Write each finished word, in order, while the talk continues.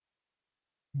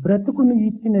బ్రతుకును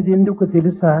ఇచ్చినదెందుకు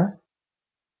తెలుసా?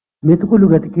 మెతుకులు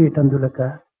గతికేటందులక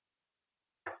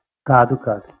కాదు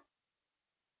కాదు,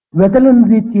 వెతలను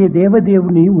తెచ్చే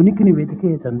దేవదేవుని ఉనికిని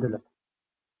వెతికేటందులకు.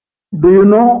 Do you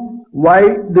know why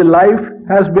the life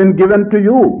has been given to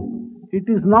you? It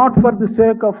is not for the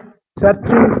sake of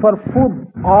searching for food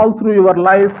all through your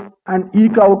life and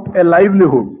eke out a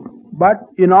livelihood, but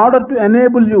in order to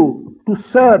enable you to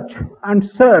search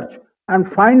and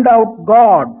find out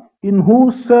God, in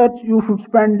whose search you should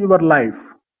spend your life.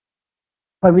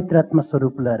 పవిత్రాత్మ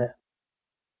స్వరూపులారా,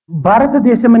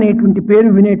 భారతదేశం అనేటువంటి పేరు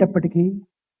వినేటప్పటికీ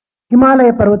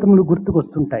హిమాలయ పర్వతములు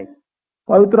గుర్తుకొస్తుంటాయి.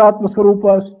 Pavitratma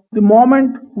Swarupas, the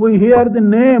moment we hear the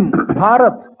name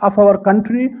Bharat of our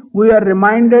country, we are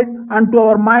reminded and to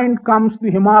our mind comes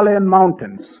the Himalayan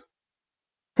mountains.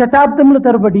 శతాబ్దముల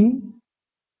తరబడి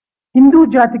హిందూ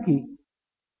జాతికి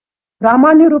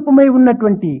ప్రామాణ్య రూపమై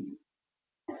ఉన్నటువంటి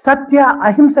సత్య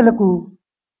అహింసలకు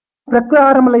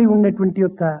ప్రకారములై ఉన్నటువంటి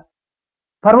యొక్క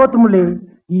పర్వతములే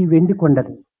ఈ వెండి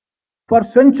కొండలు. For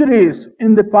centuries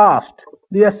in the past,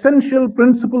 the essential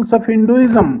principles of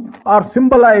Hinduism are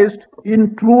symbolized in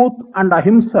truth and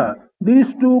ahimsa. These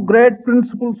two great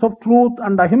principles of truth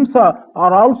and ahimsa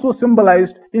are also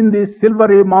symbolized in the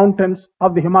silvery mountains of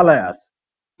the Himalayas.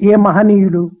 ఏ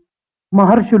మహనీయులు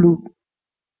మహర్షులు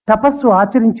తపస్సు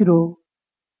ఆచరించిరో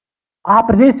ఆ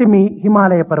ప్రదేశమే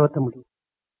హిమాలయ పర్వతములు.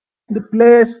 The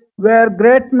place where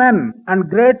great men and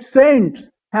great saints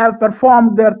have performed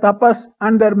their tapas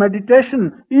and their meditation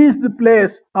is the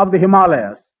place of the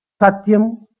Himalayas. సత్యం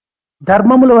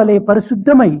ధర్మముల వలె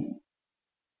పరిశుద్ధమై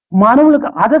మానవులకు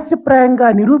ఆదర్శప్రాయంగా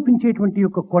నిరూపించేటువంటి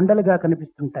యొక్క కొండలుగా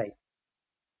కనిపిస్తుంటాయి.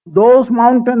 Those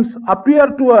mountains appear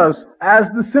to us as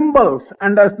the symbols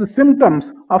and as the symptoms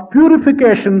of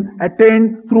purification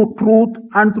attained through truth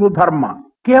and through dharma.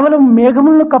 కేవలం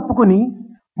మేఘములను కప్పుకొని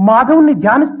మాధవుని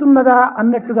ధ్యానిస్తున్నదా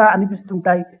అన్నట్టుగా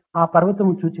అనిపిస్తుంటాయి ఆ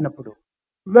పర్వతము చూచినప్పుడు.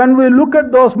 When we look at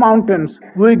those mountains,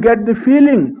 we get the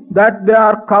feeling that they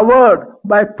are covered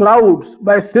by clouds,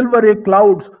 by silvery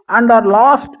clouds, and are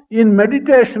lost in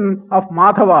meditation of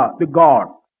Madhava, the God.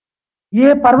 ఏ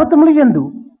పర్వతములు యందు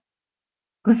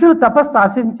ఋషులు తపస్సు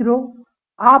ఆచరించిరో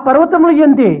ఆ పర్వతములు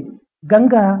యందే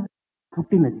గంగా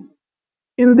పుట్టినది.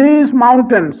 In these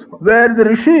mountains where the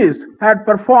rishis had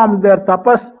performed their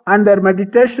tapas and their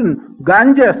meditation,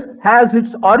 Ganges has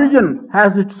its origin,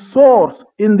 has its source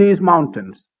in these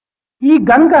mountains. ఈ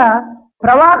గంగా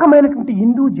ప్రవాహమైనటువంటి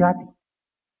హిందూ జాతి.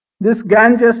 This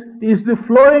Ganges is the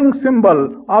flowing symbol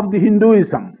of the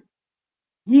Hinduism.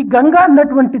 ఈ గంగా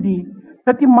అన్నటువంటిది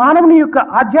ప్రతి మానవుని యొక్క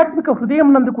ఆధ్యాత్మిక హృదయం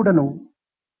నందు కూడాను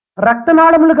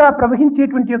రక్తనాళములుగా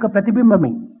ప్రవహించేటువంటి యొక్క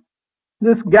ప్రతిబింబమే.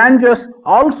 This Ganges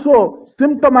also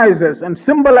symptomizes and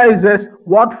symbolizes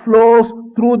what flows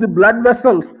through the blood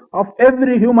vessels of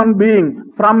every human being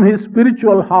from his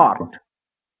spiritual heart.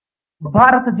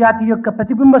 భారత జాతి యొక్క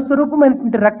ప్రతిబింబ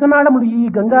స్వరూపమైనటువంటి రక్తనాళములు ఈ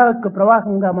గంగా యొక్క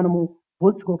ప్రవాహంగా మనము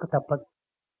పోల్చుకోక తప్పదు.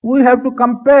 We have to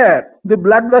compare the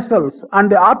blood vessels and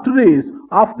the arteries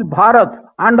of the Bharat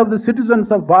and of the citizens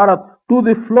of Bharat to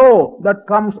the flow that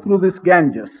comes through this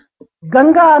Ganges.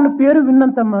 Ganga అను పేరు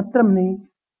విన్నంత మాత్రమే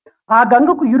ఆ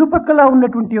గంగకు ఇరుపక్కలా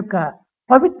ఉన్నటువంటి యొక్క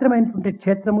పవిత్రమైనటువంటి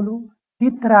క్షేత్రములు,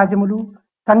 తీర్థరాజములు,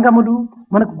 సంగములు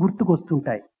మనకు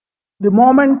గుర్తుకొస్తుంటాయి. The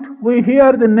moment we hear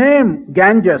the name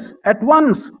Ganges, at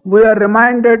once we are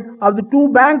reminded of the two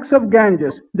banks of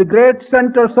Ganges, the great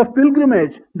centers of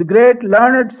pilgrimage, the great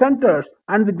learned centers,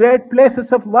 and the great places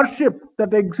of worship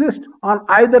that exist on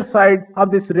either side of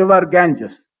this river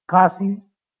Ganges. Kashi,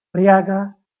 Prayag,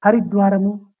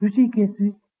 హరిద్వారము, ఋషికేశి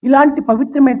ఇలాంటి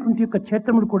పవిత్రమైనటువంటి యొక్క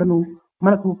క్షేత్రములు కూడాను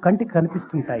మనకు కంటికి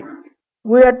కనిపిస్తుంటాయి.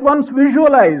 We at once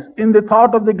visualize in the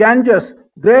thought of the Ganges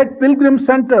great pilgrim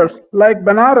centers like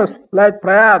Banaras, like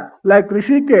Prayag, like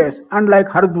Rishikesh, and like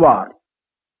Haridwar.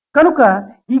 కనుక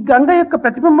ఈ గంగ యొక్క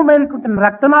ప్రతిబింబమైనటువంటి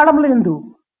రక్తనాళముల యందు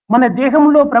మన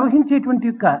దేహంలో ప్రవహించేటువంటి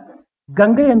యొక్క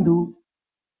గంగ యందు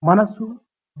మనస్సు,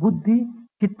 బుద్ధి,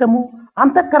 చిత్తము,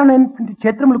 అంతఃకరణ అయినటువంటి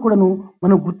క్షేత్రములు కూడాను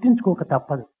మనం గుర్తించుకోక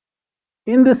తప్పదు.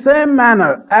 In the same manner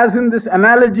as in this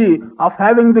analogy of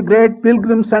having the great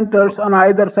pilgrim centers on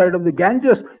either side of the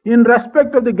Ganges, in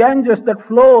respect of the Ganges that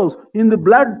flows in the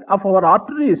blood of our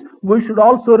arteries, we should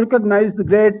also recognize the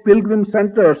great pilgrim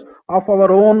centers of our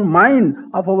own mind,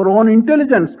 of our own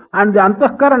intelligence, and the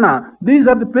Antahkarana. These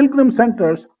are the pilgrim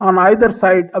centers on either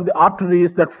side of the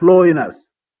arteries that flow in us.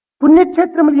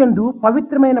 పుణ్యక్షేత్రముల యందు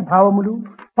పవిత్రమైన భావములు,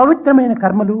 పవిత్రమైన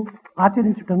కర్మలు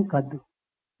ఆచరించటం కాదు.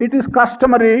 It is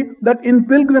customary that in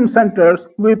pilgrim centers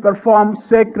we perform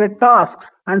sacred tasks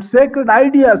and sacred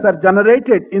ideas are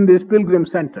generated in these pilgrim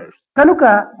centers. కనుక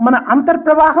మన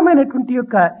అంతర్ప్రవాహమైనటువంటి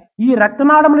యొక్క ఈ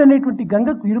రక్తనాళములు అనేటువంటి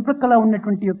గంగకు ఇరుప్రక్కలా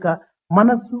ఉన్నటువంటి యొక్క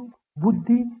మనస్సు,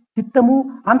 బుద్ధి, చిత్తము,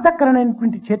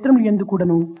 అంతఃకరణమైనటువంటి క్షేత్రములు యందు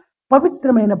కూడాను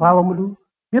పవిత్రమైన భావములు,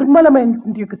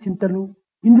 నిర్మలమైనటువంటి యొక్క చింతలు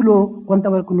ఇందులో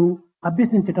కొంతవరకును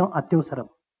అభ్యసించటం అత్యవసరం.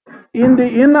 In the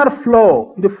inner flow,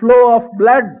 the flow of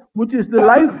blood, which is the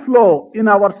life flow in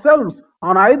ourselves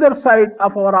on either side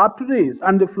of our arteries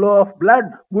and the flow of blood,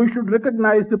 we should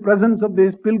recognize the presence of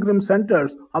these pilgrim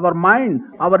centers, our mind,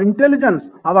 our intelligence,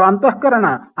 our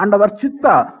antahkarana and our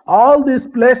chitta. All these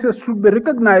places should be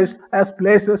recognized as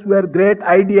places where great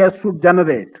ideas should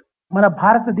generate. మన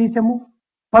భారతదేశము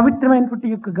పవిత్రమైనటువంటి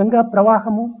యొక్క గంగా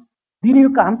ప్రవాహము, దీని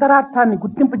యొక్క అంతరార్థాన్ని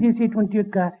గుర్తింపజేసేటువంటి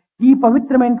యొక్క ఈ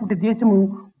పవిత్రమైనటువంటి దేశము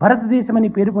భారతదేశమని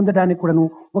పేరు పొందడానికి కూడాను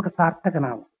ఒక సార్థక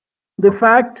నామం. The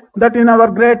fact that in our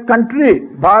great country,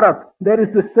 Bharat, there is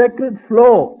the sacred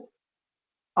flow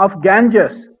of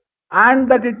Ganges and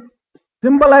that it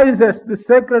symbolizes the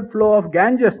sacred flow of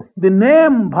Ganges, the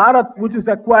name Bharat, which is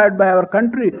acquired by our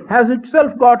country, has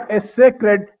itself got a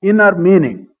sacred inner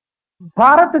meaning.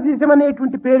 భారతదేశం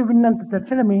అనేటువంటి పేరు విన్నంత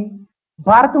తక్షణమే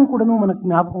భారతం కూడాను మనకు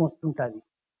జ్ఞాపకం వస్తుంటుంది.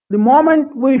 The moment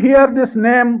we hear this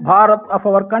name Bharat of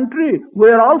our country, we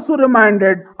are also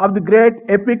reminded of the great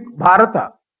epic Bharata.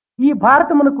 ఈ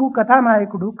భారతమునకు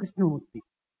కథానాయకుడు Krishnamurthy.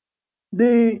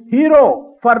 The hero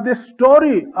for this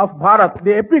story of Bharat,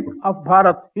 the epic of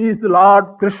Bharat, is the Lord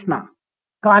Krishna.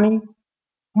 కానీ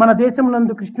మన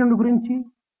దేశమునందు కృష్ణుడి గురించి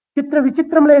చిత్ర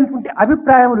విచిత్రములైనటువంటి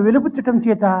అభిప్రాయములు వెలుపుచ్చటం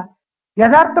చేత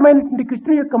యథార్థమైనటువంటి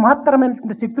కృష్ణుడి యొక్క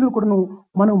మహత్తరమైనటువంటి శక్తులు కూడాను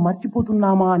మనం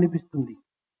మర్చిపోతున్నామా అనిపిస్తుంది.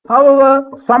 However,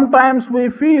 sometimes we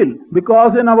feel,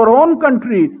 because in our own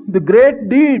country, the great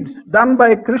deeds done by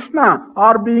Krishna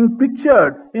are being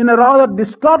pictured in a rather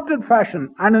distorted fashion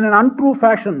and in an untrue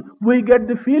fashion, we get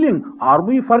the feeling, are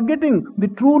we forgetting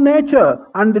the true nature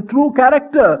and the true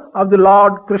character of the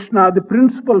Lord Krishna, the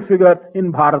principal figure in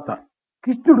Bharata?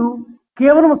 కృష్ణుడు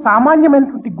కేవలం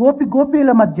సామాన్యమైనటువంటి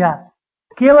గోపీల మధ్య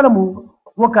కేవలము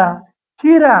ఒక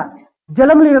క్షీర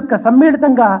జలముల యొక్క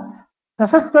సమ్మిళితంగా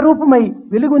రసస్వరూపమై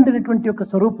వెలుగొందినటువంటి యొక్క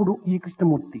స్వరూపుడు ఈ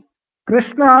Krishnamurthy.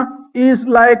 Krishna is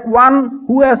like one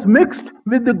who has mixed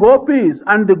with the gopis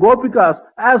and the gopikas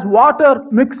as water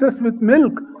mixes with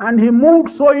milk, and he moved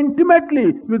so intimately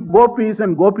with gopis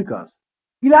and gopikas.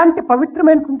 ఇలాంటి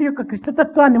పవిత్రమైనటువంటి యొక్క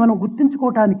కృష్ణతత్వాన్ని మనం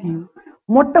గుర్తించుకోవటానికి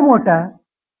మొట్టమొదట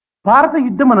భారత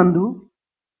యుద్ధమనందు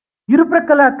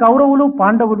ఇరుప్రక్కల కౌరవులు,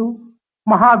 పాండవులు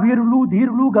మహావీరులు,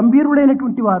 ధీరులు,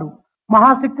 గంభీరులైనటువంటి వారు,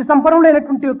 మహాశక్తి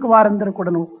సంపన్నులైనటువంటి యొక్క వారందరూ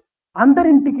కూడాను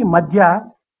అందరింటికి మధ్య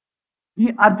ఈ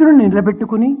అర్జునుడిని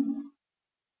నిలబెట్టుకుని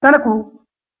తనకు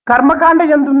కర్మకాండ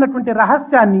యందు ఉన్నటువంటి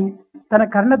రహస్యాన్ని తన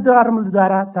కర్ణద్వారముల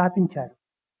ద్వారా స్థాపించాడు.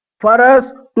 For us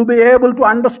to be able to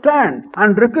understand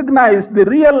and recognize the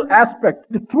real aspect,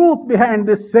 the truth behind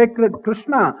this sacred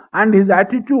Krishna and his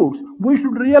attitudes, we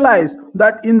should realize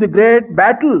that in the great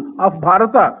battle of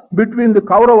Bharata between the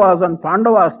Kauravas and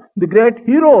Pandavas, the great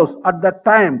heroes at that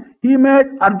time, he made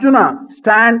Arjuna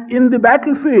stand in the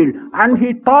battlefield and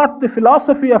he taught the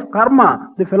philosophy of karma,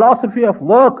 the philosophy of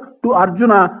work to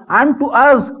Arjuna and to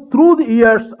us through the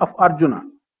ears of Arjuna.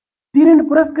 దీనిని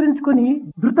పురస్కరించుకొని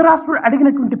ధృతరాష్ట్రుడు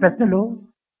అడిగినటువంటి ప్రశ్నలో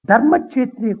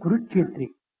ధర్మక్షేత్రే కురుక్షేత్రే.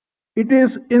 It is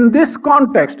in this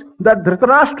context that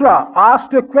Dhritarashtra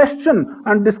asked a question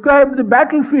and described the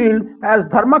battlefield as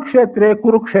Dharmakshetre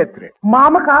Kurukshetre.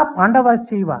 మామక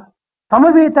పాండవశ్చైవ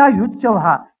సమవేత యుద్ధవః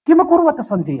కిమకుర్వత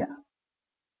Sanjaya.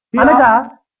 అనగా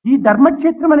ఈ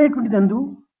ధర్మక్షేత్రం అనేటువంటి నందు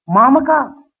మామక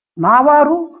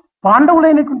నావారు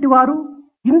పాండవులైనటువంటి వారు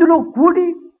ఇందులో కూడి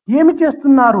ఏమి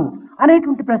చేస్తున్నారు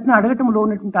అనేటువంటి ప్రశ్న అడగటంలో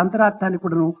ఉన్నటువంటి అంతరార్థాన్ని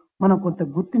కూడా మనం కొంత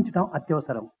గుర్తించడం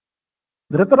అత్యవసరం.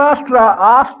 Dhritarashtra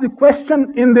asked the question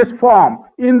in this form,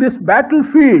 in this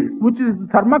battlefield, which is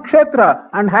Dharmakshetra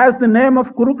and has the name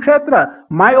of Kurukshetra,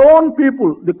 my own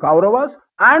people, the Kauravas,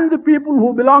 and the people who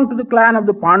belong to the clan of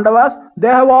the Pandavas,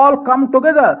 they have all come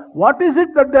together. What is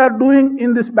it that they are doing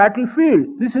in this battlefield?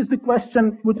 This is the question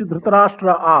which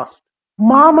Dhritarashtra asked.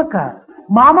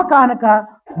 మామక అనక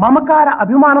మమకార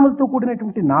అభిమానములతో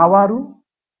కూడినటువంటి నావారు,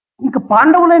 ఇంకా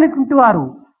పాండవులైనటువంటి వారు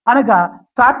అనగా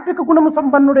సాత్విక గుణము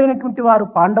సంపన్నుడైనటువంటి వారు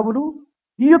పాండవులు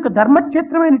ఈ యొక్క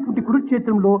ధర్మక్షేత్రమైనటువంటి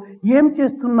కురుక్షేత్రంలో ఏం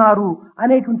చేస్తున్నారు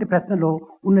అనేటువంటి ప్రశ్నలో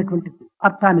ఉన్నటువంటి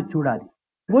అర్థాన్ని చూడాలి.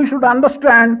 We should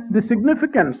understand the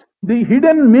significance, the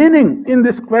hidden meaning in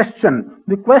this question.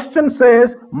 The question says,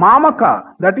 Mamaka,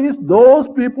 that is those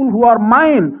people who are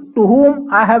mine, to whom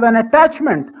I have an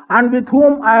attachment and with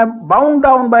whom I am bound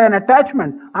down by an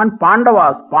attachment, and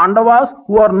Pandavas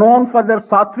who are known for their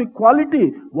sattvic quality.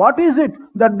 What is it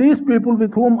that these people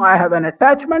with whom I have an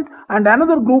attachment and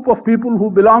another group of people who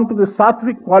belong to the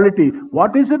sattvic quality,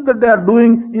 what is it that they are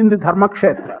doing in the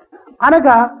Dharmakshetra?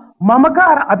 అనగా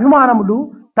మమకార అభిమానములు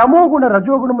తమోగుణ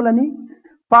రజోగుణములని,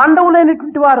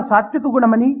 పాండవులైనటువంటి వారు సాత్విక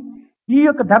గుణమని, ఈ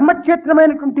యొక్క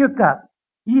ధర్మక్షేత్రమైనటువంటి యొక్క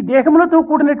ఈ దేహములతో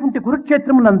కూడినటువంటి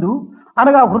కురుక్షేత్రమునందు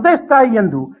అనగా హృదయ స్థాయి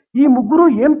యందు ఈ ముగ్గురు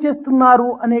ఏం చేస్తున్నారు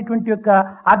అనేటువంటి యొక్క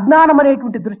అజ్ఞానం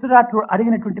అనేటువంటి దృష్టిరాట్లు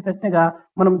అడిగినటువంటి ప్రశ్నగా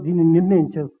మనం దీన్ని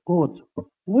నిర్ణయించుకోవచ్చు.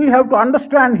 We have to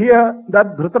understand here that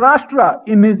Dhritarashtra,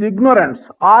 in his ignorance,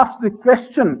 asks the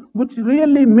question which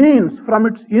really means, from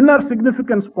its inner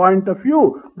significance point of view,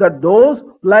 that those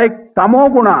like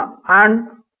Tamoguna and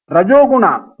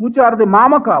Rajoguna, which are the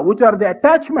mamaka, which are the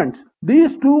attachments,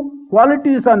 these two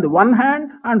qualities on the one hand,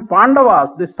 and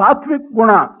Pandavas, the sattvic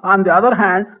guna, on the other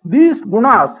hand, these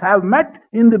gunas have met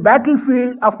in the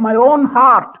battlefield of my own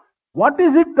heart. What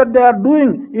is it that they are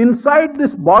doing inside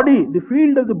this body, the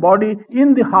field of the body, in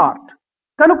the heart?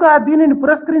 కనుక దీనిని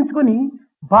పురస్కరించుకొని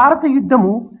భారత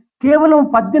యుద్ధము కేవలం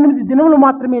 18 దినములు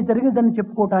మాత్రమే జరిగిందని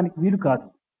చెప్పుకోవటానికి వీలు కాదు.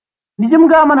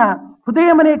 నిజంగా మన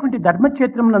హృదయం అనేటువంటి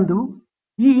ధర్మక్షేత్రం నందు,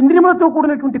 ఈ ఇంద్రియములతో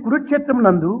కూడినటువంటి కురుక్షేత్రం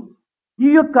నందు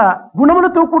ఈ యొక్క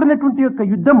గుణములతో కూడినటువంటి యొక్క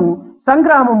యుద్ధము,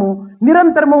 సంగ్రామము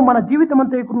నిరంతరము మన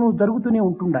జీవితమంతయు జరుగుతూనే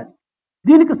ఉంటుండాలి.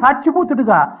 దీనికి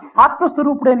సాక్షిభూతుడుగా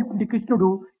ఆత్మస్వరూపుడైనటువంటి కృష్ణుడు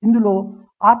ఇందులో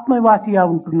ఆత్మవాసిగా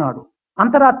ఉంటున్నాడు,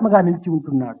 అంతరాత్మగా నిలిచి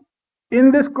ఉంటున్నాడు. In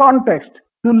this context,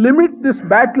 to limit this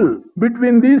battle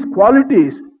between these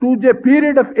qualities to a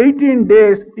period of 18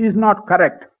 days is not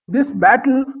correct. This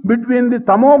battle between the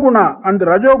tamoguna and the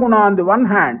rajoguna on the one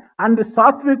hand and the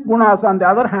sattvic gunas on the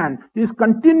other hand is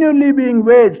continually being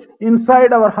waged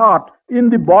inside our heart, in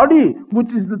the body,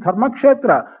 which is the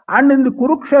dharmakshetra, and in the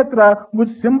kurukshetra,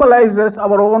 which symbolizes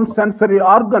our own sensory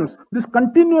organs. This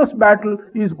continuous battle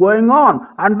is going on,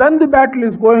 and when the battle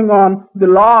is going on,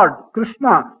 the Lord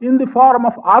Krishna, in the form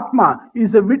of Atma,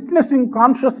 is a witnessing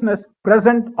consciousness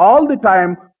present all the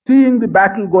time, seeing the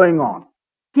battle going on.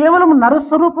 కేవలం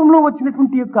నరస్వరూపంలో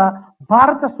వచ్చినటువంటి యొక్క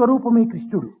భారత స్వరూపమే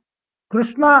కృష్ణుడు.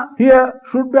 Krishna here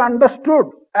should be understood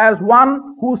as one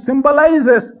who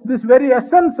symbolizes this very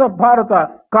essence of Bharata,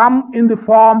 come in the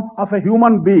form of a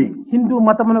human being. Hindu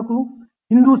మతమునకు,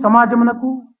 Hindu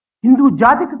సమాజమునకు, Hindu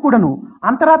జాతికి కూడాను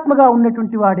అంతరాత్మగా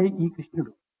ఉన్నటువంటి వాడే ఈ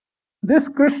కృష్ణుడు. This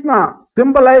Krishna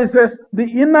symbolizes the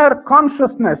inner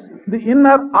consciousness, the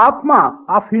inner Atma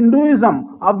of Hinduism,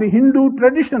 of the Hindu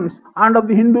traditions and of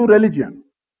the Hindu religion.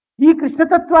 ఈ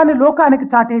కృష్ణతత్వాన్ని లోకానికి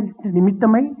చాటే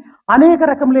నిమిత్తమై అనేక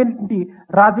రకములైనటువంటి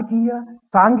రాజకీయ,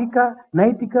 సాంఘిక,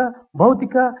 నైతిక,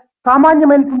 భౌతిక,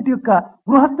 సామాన్యమైనటువంటి యొక్క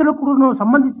గృహస్థులకు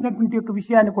సంబంధించినటువంటి యొక్క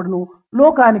విషయాన్ని కూడాను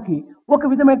లోకానికి ఒక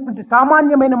విధమైనటువంటి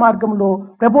సామాన్యమైన మార్గంలో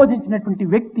ప్రబోధించినటువంటి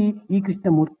వ్యక్తి ఈ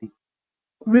Krishnamurthy.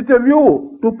 With a view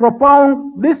to propound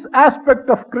this aspect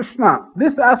of Krishna,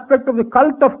 this aspect of the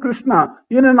cult of Krishna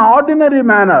in an ordinary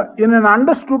manner, in an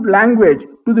understood language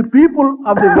to the people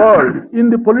of the world, in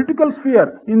the political sphere,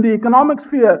 in the economic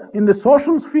sphere, in the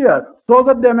social sphere, so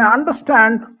that they may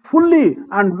understand fully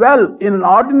and well in an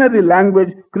ordinary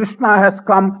language, Krishna has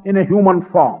come in a human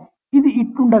form. ఇది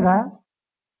ఇట్లుండగా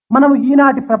మనం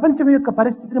ఈనాటి ప్రపంచం యొక్క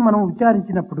పరిస్థితిని మనం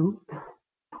విచారించినప్పుడు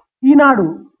ఈనాడు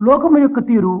లోకము యొక్క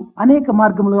తీరు అనేక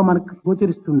మార్గములుగా మనకు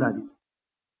గోచరిస్తుండాలి.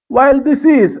 While this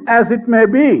is as it may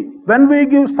be, when we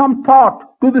give some thought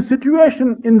to the situation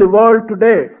in the world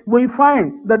today, we find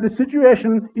that the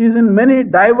situation is in many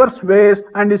diverse ways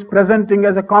and is presenting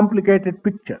as a complicated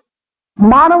picture.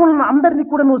 మానవులను అందరినీ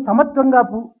కూడా సమత్వంగా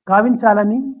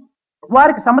గావించాలని,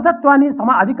 వారికి సమతత్వాన్ని,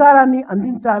 సమ అధికారాన్ని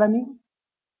అందించాలని,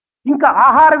 ఇంకా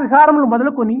ఆహార విహారములు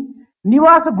మొదలుకొని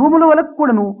నివాస భూముల వరకు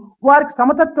కూడాను వారికి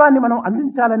సమతత్వాన్ని మనం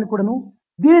అందించాలని కూడాను,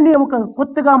 దీనిని ఒక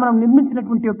కొత్తగా మనం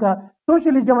నిర్మించినటువంటి యొక్క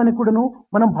సోషలిజం అని కూడాను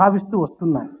మనం భావిస్తూ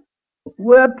వస్తున్నాం.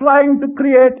 We are trying to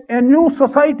create a new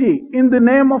society in the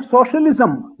name of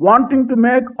socialism, wanting to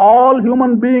make all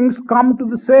human beings come to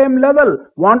the same level,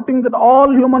 wanting that all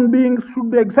human beings should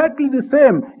be exactly the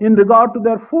same in regard to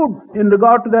their food, in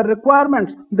regard to their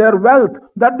requirements, their wealth,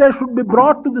 that they should be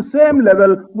brought to the same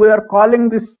level. We are calling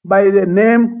this by the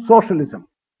name socialism.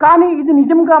 కానీ ఇది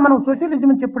నిజంగా మనం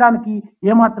socialism చెప్పడానికి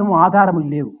ఏమాత్రము ఆధారములు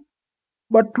లేవు.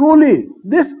 But truly,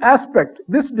 this aspect,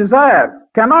 this desire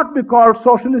cannot be called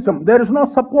socialism. There is no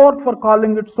support for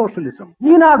calling it socialism.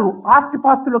 ఈనాడు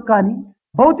ఆస్తిపాస్తులకు కానీ,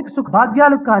 భౌతిక సుఖ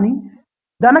భాగ్యాలకు కానీ,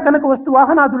 ధన కనక వస్తు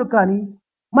వాహనాదులకు కానీ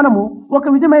మనము ఒక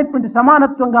విధమైనటువంటి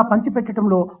సమానత్వంగా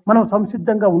పంచిపెట్టడంలో మనం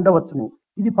సంసిద్ధంగా ఉండవచ్చును.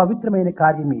 ఇది పవిత్రమైన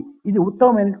కార్యమే, ఇది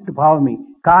ఉత్తమమైనటువంటి భావమే.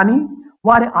 కానీ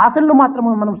వారి ఆశలను మాత్రము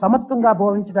మనం సమత్వంగా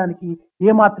భావించడానికి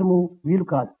ఏమాత్రము వీలు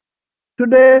కాదు.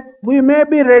 Today, we may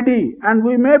be ready and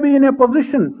we may be in a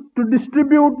position to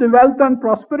distribute the wealth and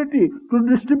prosperity, to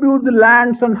distribute the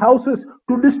lands and houses,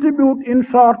 to distribute, in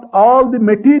short, all the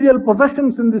material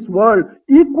possessions in this world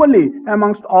equally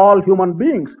amongst all human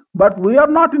beings. But we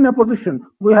are not in a position,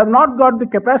 we have not got the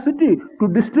capacity to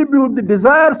distribute the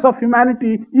desires of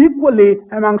humanity equally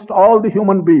amongst all the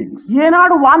human beings.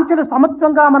 ఏనాడు వాంఛలు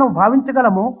సమత్వంగా మనం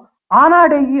భావించగలమో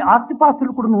ఆనాడే ఈ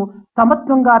ఆస్తిపాస్తులు కూడాను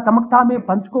సమత్వంగా తమకు తామే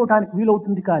పంచుకోవడానికి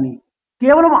వీలవుతుంది. కానీ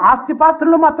కేవలం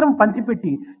ఆస్తిపాస్తులను మాత్రం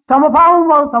పంచిపెట్టి సమభావం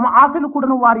తమ ఆశలు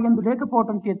కూడాను వారి యందు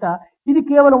లేకపోవటం చేత ఇది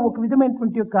కేవలం ఒక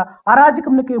విధమైనటువంటి యొక్క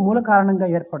అరాజకమునకే మూల కారణంగా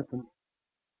ఏర్పడుతుంది.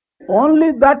 Only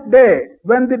that day,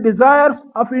 when the desires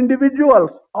of individuals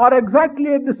are exactly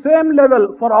at the same level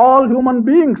for all human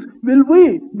beings, will we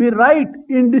be right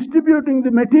in distributing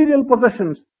the material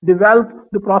possessions, the wealth,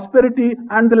 the prosperity,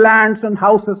 and the lands and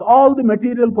houses, all the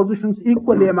material possessions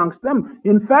equally amongst them.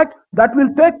 In fact, that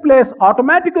will take place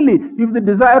automatically if the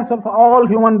desires of all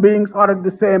human beings are at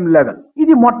the same level.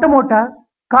 ఇది మొట్టమొదట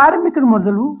కార్మికుని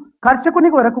మొదలు కర్షకుని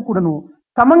వరకు కూడాను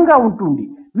సమంగా ఉంటుంది.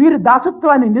 వీరి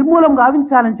దాసత్వాన్ని నిర్మూలం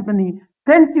గావించాలని చెప్పని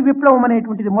ఫ్రెంచ్ విప్లవం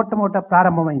అనేటువంటిది మొట్టమొదట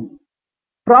ప్రారంభమైంది.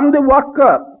 From the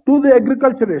worker to the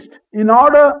agriculturist, in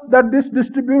order that this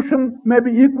distribution may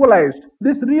be equalized,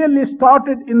 this really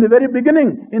started in the very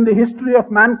beginning in the history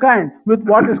of mankind with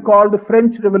what is called the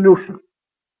French Revolution.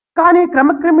 కానీ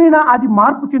క్రమక్రమేణా అది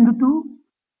మార్పు చెందుతూ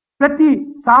ప్రతి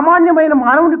సామాన్యమైన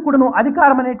మానవునికి కూడాను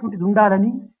అధికారం అనేటువంటిది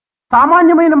ఉండాలని,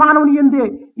 సామాన్యమైన మానవుని యందే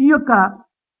ఈ యొక్క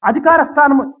అధికార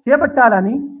స్థానం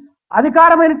చేపట్టాలని,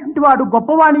 అధికారమైనటువంటి వాడు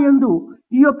గొప్పవాణి యందు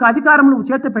ఈ యొక్క అధికారమును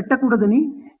చేత పెట్టకూడదని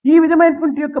ఈ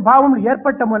విధమైనటువంటి యొక్క భావములు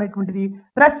ఏర్పడటం అనేటువంటిది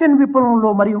రష్యన్ విప్లవంలో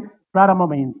మరియు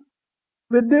ప్రారంభమైంది.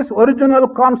 With this original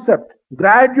concept,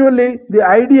 gradually the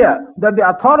idea that the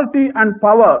authority and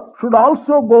power should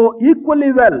also go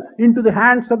equally well into the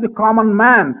hands of the common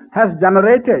man has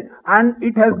generated, and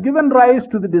it has given rise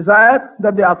to the desire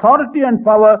that the authority and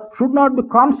power should not be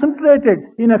concentrated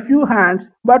in a few hands,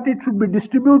 but it should be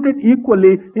distributed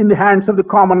equally in the hands of the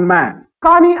common man.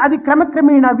 కానీ అది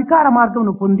క్రమక్రమేణా వికార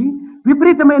మార్గమును పొంది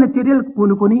విపరీతమైన చర్యలకు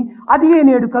పూనుకొని అది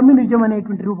నేడు communism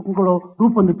అనేటువంటి రూపంలో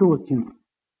రూపొందుతూ వచ్చింది.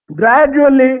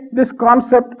 Gradually, this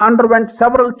concept underwent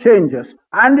several changes,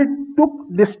 and it took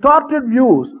distorted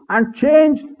views and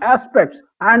changed aspects,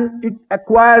 and it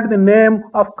acquired the name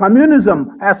of communism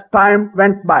as time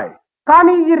went by.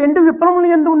 కానీ ఈ రెండు విప్లవముల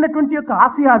యందు ఉన్నటువంటి యొక్క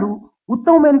ఆశయాలు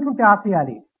ఉత్తమమైనటువంటి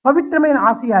ఆశయాలే, పవిత్రమైన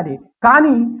ఆశయాలే.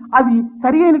 కానీ అవి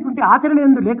సరి అయినటువంటి ఆచరణ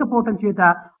యందు లేకపోవటం చేత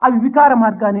అవి వికార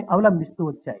మార్గాన్ని అవలంబిస్తూ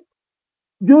వచ్చాయి.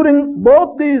 During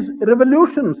both these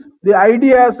revolutions, the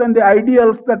ideas and the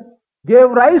ideals that gave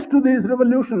rise to these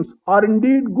revolutions are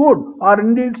indeed good, are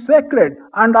indeed sacred,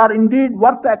 and are indeed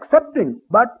worth accepting.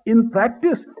 But in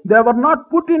practice, they were not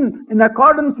put in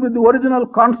accordance with the original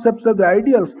concepts of the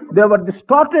ideals. They were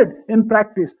distorted in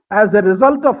practice. As a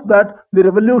result of that, the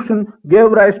revolution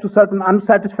gave rise to certain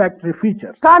unsatisfactory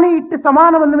features. కానీ ఇట్టి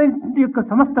సమానమైనటువంటి యొక్క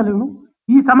సంస్థలను,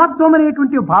 ఈ సమత్వం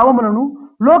అనేటువంటి భావములను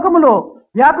లోకములో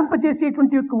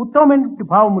వ్యాపింపచేసేటువంటి యొక్క ఉత్తమమైనటువంటి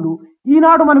భావములు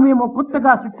ఈనాడు మనమేమో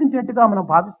కొత్తగా సృష్టించినట్టుగా మనం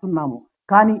భావిస్తున్నాము.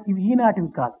 కానీ ఇవి ఈనాటివి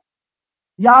కాదు.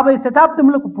 50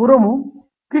 శతాబ్దములకు పూర్వము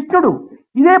కృష్ణుడు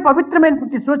ఇదే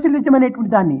పవిత్రమైనటువంటి సోషలిజం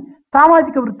అనేటువంటి దాన్ని,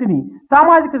 సామాజిక వృత్తిని,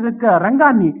 సామాజిక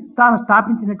రంగాన్ని తాను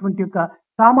స్థాపించినటువంటి యొక్క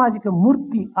సామాజిక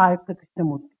మూర్తి ఆ యొక్క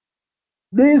Krishnamurthy.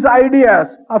 These ideas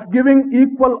of giving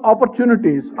equal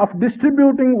opportunities, of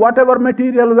distributing whatever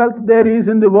material wealth there is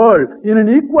in the world in an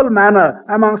equal manner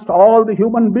amongst all the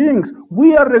human beings, we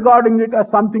are regarding it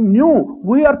as something new.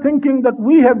 We are thinking that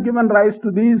we have given rise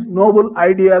to these noble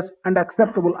ideas and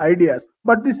acceptable ideas.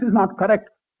 But this is not correct.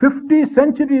 50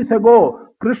 centuries ago,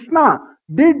 Krishna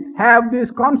did have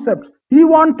these concepts. He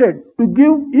wanted to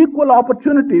give equal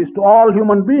opportunities to all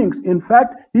human beings. In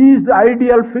fact, he is the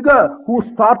ideal figure who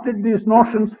started these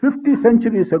notions 50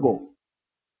 centuries ago.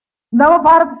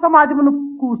 నవభారత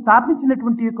సమాజమునకు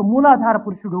స్థాపించినటువంటి యొక్క మూలాధార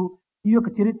పురుషుడు ఈ యొక్క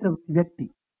చరిత్ర వ్యక్తి.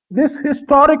 This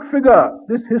historic figure,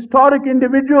 this historic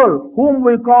individual whom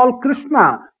we call Krishna,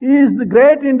 is the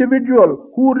great individual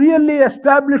who really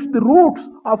established the roots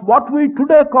of what we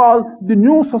today call the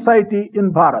new society in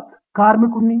Bharat.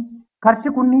 కార్మికుణ్ణి,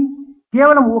 కర్షకుణ్ణి,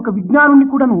 కేవలం ఒక విజ్ఞానుని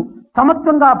కూడాను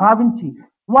సమత్వంగా భావించి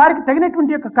వారికి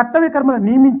తగినటువంటి యొక్క కర్తవ్య కర్మలను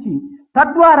నియమించి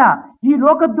తద్వారా ఈ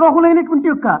లోకద్రోహులైనటువంటి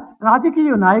యొక్క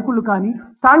రాజకీయ నాయకులు కానీ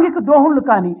సాంఘిక ద్రోహులు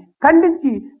కానీ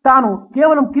ఖండించి తాను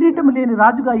కేవలం కిరీటం లేని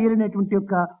రాజుగా ఏలినటువంటి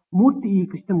యొక్క మూర్తి ఈ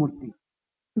Krishnamurthy.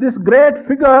 This great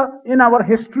figure in our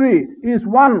history is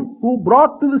one who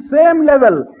brought to the same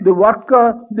level the worker,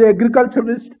 the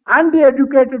agriculturist and the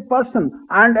educated person,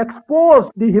 and exposed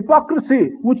the hypocrisy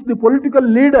which the political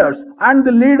leaders and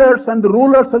the leaders and the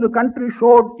rulers of the country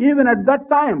showed even at that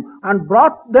time, and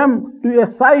brought them to a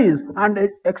size and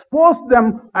exposed them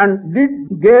and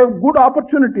gave good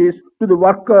opportunities to the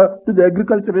worker, to the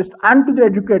agriculturist and to the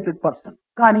educated person.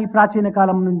 కానీ ప్రాచీన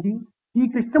కాలం నుండి ఈ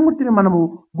కృష్ణమూర్తిని మనము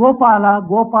గోపాల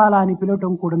గోపాల అని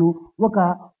పిలవటం కూడాను ఒక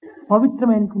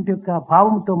పవిత్రమైనటువంటి యొక్క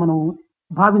భావంతో మనము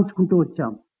భావించుకుంటూ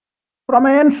వచ్చాం. From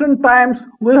ancient times,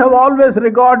 we have always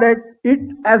regarded it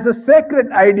as a sacred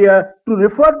idea to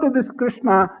refer to this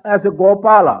Krishna as a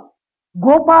Gopala.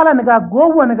 Gopala అనగా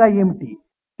గోవు అనగా ఏమిటి?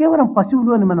 కేవలం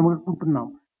పశువులు అని మనం అనుకుంటున్నాం.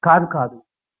 కాదు కాదు,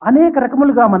 అనేక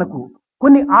రకములుగా మనకు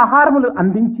కొన్ని ఆహారములు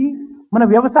అందించి మన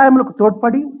వ్యవసాయములకు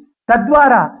తోడ్పడి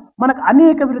తద్వారా మనకు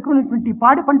అనేక రకమైనటువంటి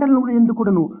పాడి పంటలను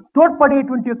ఎందుకును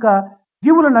తోడ్పడేటువంటి యొక్క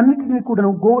జీవులన్నింటినీ కూడాను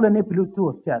గోవులనే పిలుస్తూ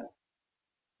వచ్చారు.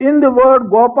 In the word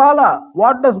Gopala,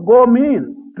 what does go mean?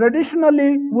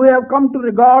 Traditionally, we have come to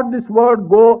regard this word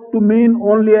go to mean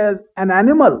only as an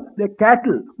animal, the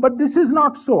cattle. But this is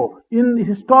not so. In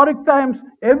historic times,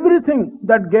 everything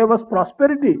that gave us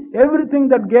prosperity, everything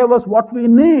that gave us what we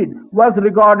need was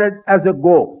regarded as a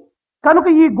go. కనుక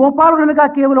ఈ గోపాలునగా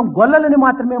కేవలం గొల్లలని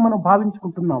మాత్రమే మనం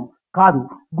భావించుకుంటున్నాం. కాదు,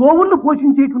 గోవులను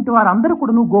పోషించేటువంటి వారందరూ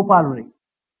కూడాను గోపాలులే.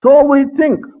 So we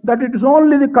think that it is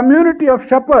only the community of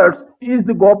shepherds is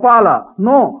the Gopala.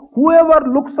 No, whoever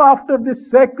looks after this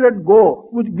sacred go,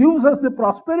 which gives us the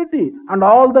prosperity and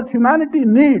all that humanity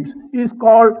needs, is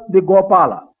called the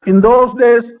Gopala. In those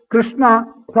days, Krishna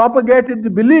propagated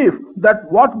the belief that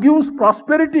what gives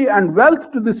prosperity and wealth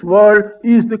to this world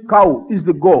is the cow, is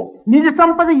the go. నిజ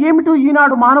సంపద ఏమిటో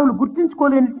ఈనాడు మానవులు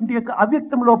గుర్తించుకోలేని యొక్క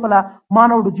అవ్యక్తం లోపల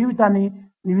మానవుడు జీవితాన్ని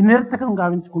నిరర్థకం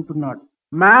గావించుకుంటున్నాడు.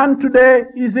 Man today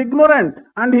is ignorant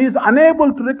and he is unable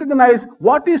to recognize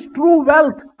what is true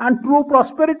wealth and true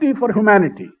prosperity for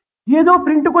humanity. ఏదో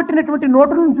ప్రింట్ కొట్టినటువంటి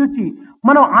నోటులను చూసి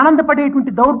మనం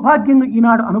ఆనందపడేటువంటి దౌర్భాగ్యం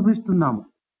ఈనాడు అనుభవిస్తున్నాము.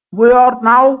 We are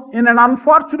now in an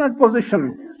unfortunate position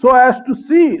so as to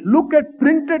look at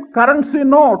printed currency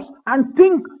notes and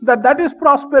think that that is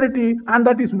prosperity and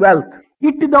that is wealth.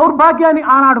 ఇట్టి దౌర్భాగ్యాన్ని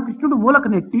ఆనాడు కృష్ణుడు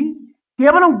మూలకు నెట్టి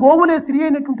కేవలం గోవులే స్త్రీ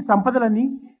అయినటువంటి సంపదలని,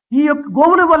 ఈ యొక్క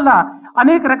గోవుల వల్ల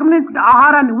అనేక రకమైనటువంటి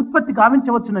ఆహారాన్ని ఉత్పత్తి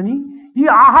గావించవచ్చునని, ఈ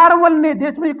ఆహారం వల్లనే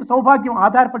దేశం యొక్క సౌభాగ్యం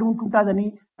ఆధారపడి ఉంటుంటాదని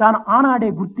తాను ఆనాడే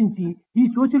గుర్తించి ఈ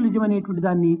సోషలిజం అనేటువంటి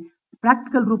దాన్ని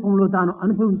ప్రాక్టికల్ రూపంలో తాను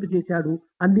అనుభవింపజేశాడు,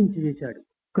 అందించేశాడు.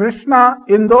 Krishna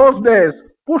in those days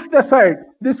pushed aside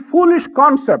this foolish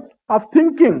concept of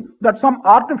thinking that some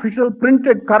artificial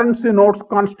printed currency notes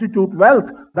constitute wealth.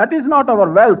 That is not our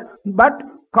wealth, but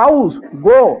cows,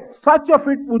 go, such of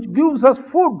it which gives us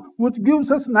food, which gives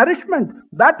us nourishment,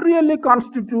 that really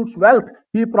constitutes wealth.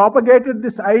 He propagated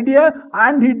this idea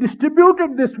and he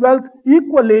distributed this wealth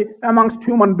equally amongst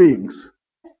human beings.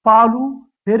 పాలు,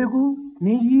 పెరుగు,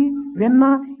 నెయ్యి, వెన్న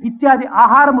ఇత్యాది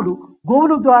ఆహారములు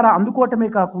గోవుల ద్వారా అందుకోవటమే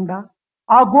కాకుండా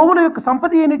ఆ గోవుల యొక్క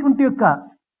సంపద అయినటువంటి యొక్క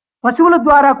పశువుల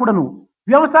ద్వారా కూడాను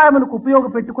వ్యవసాయములకు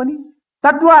ఉపయోగపెట్టుకొని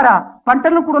తద్వారా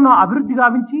పంటలను కూడాను అభివృద్ధి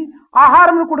గావించి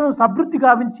ఆహారమును కూడా సమృద్ధి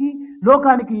గావించి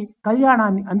లోకానికి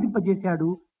కళ్యాణాన్ని అందింపజేశాడు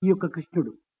ఈ యొక్క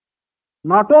కృష్ణుడు.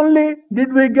 Not only did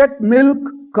we get milk,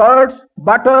 curds,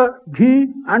 butter, ghee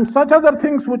and such other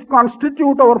things which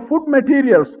constitute our food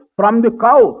materials from the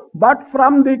cow, but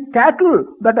from the cattle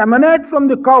that emanate from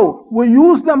the cow, we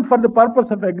use them for the purpose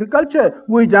of agriculture.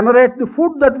 We generate the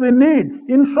food that we need.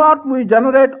 In short, we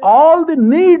generate all the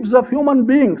needs of human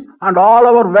beings and all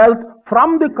our wealth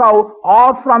from the cow or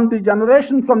from the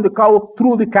generation from the cow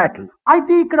through the cattle.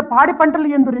 అయితే ఇక్కడ పాడి పంటలు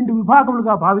యందు రెండు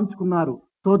విభాగములుగా భావించుకున్నారు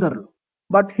సోదరులు.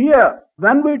 But here,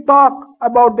 when we talk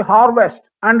about the harvest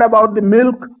and about the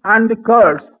milk and the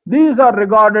curds, these are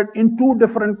regarded in two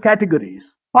different categories.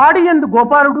 పాడి యందు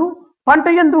గోపాలుడు, పంట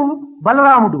యందు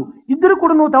బలరాముడు ఇద్దరు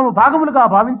కూడాను తమ భాగములుగా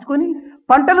భావించుకొని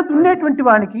పంటలు దున్నేటువంటి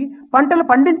వానికి, పంటలు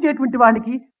పండించేటువంటి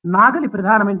వానికి నాగలి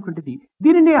ప్రధానమైనటువంటిది.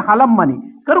 దీనినే హలం అని,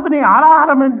 కనుకనే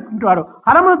ఆలాహలమైనటువంటి వాడు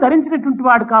హలమును ధరించినటువంటి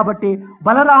వాడు కాబట్టి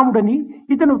బలరాముడని.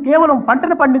 ఇతను కేవలం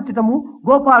పంటను పండించటము,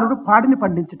 గోపాలుడు పాడిని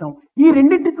పండించటం. ఈ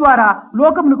రెండింటి ద్వారా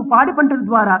లోకమునకు పాడి పంటల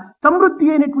ద్వారా సమృద్ధి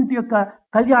అయినటువంటి యొక్క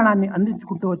కళ్యాణాన్ని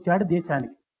అందించుకుంటూ వచ్చాడు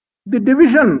దేశానికి. The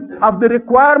division of the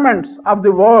requirements of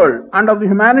the world and of the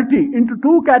humanity into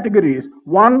two categories.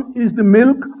 One is the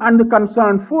milk and the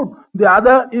concerned food. The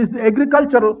other is the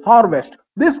agricultural harvest.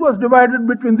 This was divided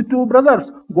between the two brothers.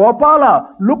 Gopala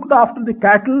looked after the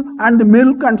cattle and the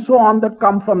milk and so on that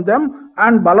come from them,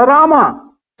 and Balarama,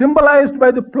 symbolized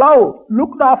by the plow,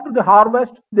 looked after the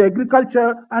harvest, the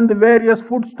agriculture and the various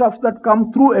foodstuffs that come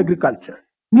through agriculture.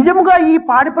 నిజముగా ఈ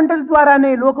పాడి పంటల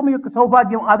ద్వారానే లోకము యొక్క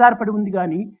సౌభాగ్యం ఆధారపడి ఉంది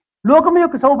గాని లోకము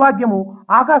యొక్క సౌభాగ్యము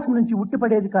ఆకాశం నుంచి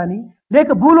ఉట్టిపడేది కానీ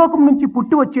లేక భూలోకం నుంచి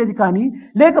పుట్టి వచ్చేది కానీ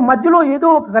లేక మధ్యలో ఏదో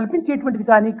ఒక కల్పించేటువంటిది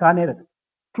కానీ కానేరదు.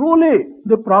 Truly,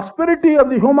 the prosperity of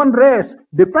the human race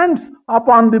depends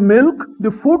upon the milk,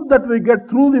 the food that we get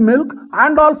through the milk,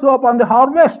 and also upon the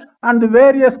harvest and the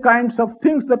various kinds of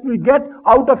things that we get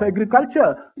out of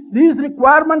agriculture. These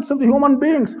requirements of the human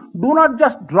beings do not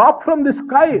just drop from the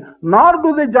sky, nor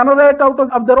do they generate out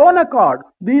of their own accord.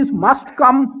 These must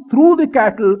come through the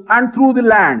cattle and through the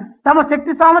land. తమ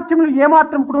శక్తి సామర్థ్యములు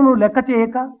ఏమాత్రం కూడా నువ్వు లెక్క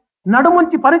చేయక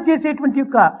నడుముంచి పనిచేసేటువంటి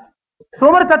యొక్క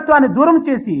సోమరతత్వాన్ని దూరం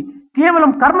చేసి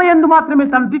కేవలం కర్మయందు మాత్రమే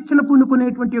తన దీక్షను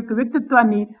పూనుకునేటువంటి యొక్క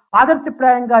వ్యక్తిత్వాన్ని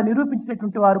ఆదర్శప్రాయంగా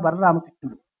నిరూపించినటువంటి వారు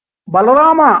బలరామకృష్ణుడు.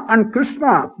 Balarama and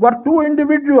Krishna were two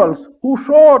individuals who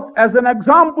showed as an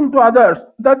example to others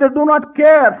that they do not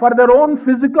care for their own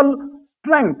physical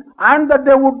strength and that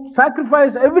they would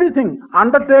sacrifice everything,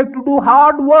 undertake to do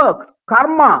hard work.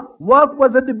 Karma, work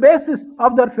was at the basis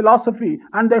of their philosophy,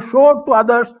 and they showed to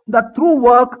others that through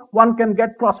work one can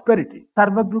get prosperity.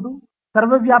 సర్వజ్ఞుడు,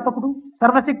 సర్వవ్యాపకుడు,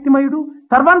 సర్వశక్తిమయుడు,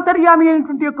 సర్వాంతర్యామి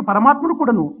అయినటువంటి యొక్క పరమాత్ముడు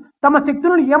కూడాను తమ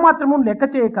శక్తులను ఏమాత్రము లెక్క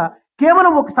చేయక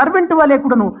కేవలం ఒక సర్వెంట్ వలె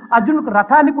కూడాను అర్జునుడికి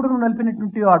రథాన్ని కూడాను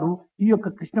నలిపినటువంటి వాడు ఈ యొక్క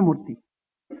Krishnamurthy.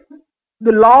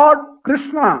 The Lord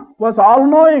Krishna was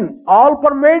all-knowing,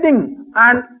 all-pervading,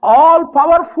 and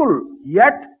all-powerful,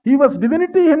 yet he was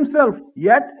divinity himself,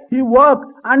 yet he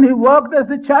worked as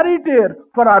a charioteer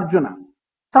for Arjuna.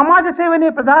 సమాజ సేవనే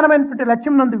ప్రధానమైనటువంటి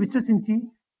లక్ష్యం నందు విశ్వసించి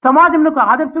సమాజంలో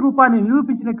ఆదర్శ రూపాన్ని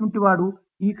నిరూపించినటువంటి వాడు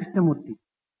ఈ Krishnamurthy.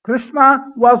 Krishna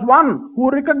was one who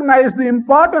recognized the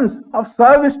importance of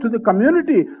service to the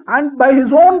community, and by his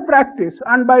own practice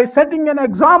and by setting an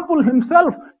example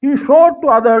himself, he showed to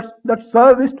others that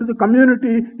service to the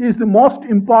community is the most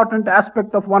important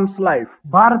aspect of one's life.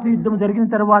 భారత యుద్ధం జరిగిన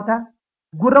తర్వాత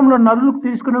గుర్రంలో నరులకు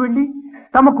తీసుకుని వెళ్లి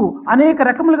తమకు అనేక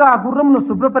రకములుగా ఆ గుర్రంలో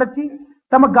శుభ్రపరిచి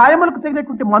తమ గాయములకు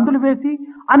తగినటువంటి మందులు వేసి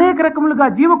అనేక రకములుగా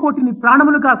జీవకోటిని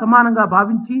ప్రాణములుగా సమానంగా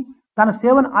భావించి తన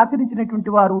సేవను ఆచరించినటువంటి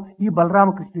వారు ఈ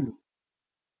బలరామకృష్ణులు.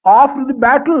 After the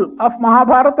battle of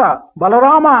Mahabharata,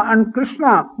 Balarama and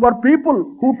Krishna were people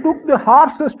who took the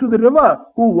horses to the river,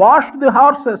 who washed the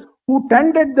horses, who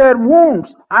tended their wounds,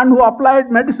 and who applied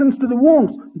medicines to the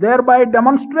wounds, thereby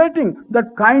demonstrating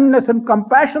that kindness and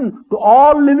compassion to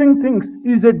all living things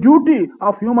is a duty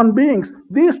of human beings.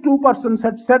 These two persons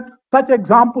had set such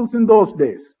examples in those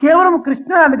days. కేవలం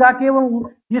కృష్ణ అనగా కేవలం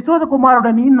యశోద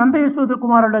కుమారుడని, నంద యశోద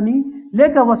కుమారుడని,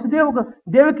 లేక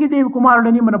దేవకీదేవి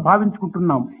కుమారుడని మనం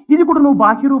భావించుకుంటున్నాం. ఇది కూడా నువ్వు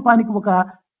బాహ్య రూపానికి ఒక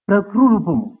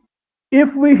ప్రకృరూపము. If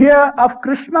we hear of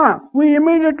Krishna, we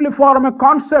immediately form a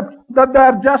concept that they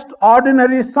are just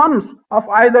ordinary sons of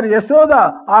either Yashoda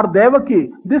or Devaki.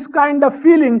 This kind of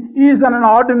feeling is on an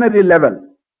ordinary level.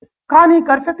 కానీ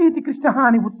కర్షతీతి కృష్ణ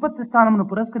అని ఉత్పత్తి స్థానమును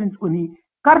పురస్కరించుకుని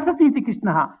కర్షతీతి కృష్ణ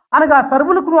అనగా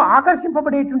సర్వులకు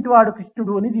ఆకర్షింపబడేటువంటి వాడు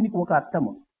కృష్ణుడు అని దీనికి ఒక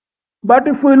అర్థము. But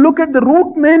if we look at the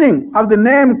root meaning of the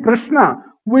name Krishna,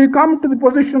 we come to the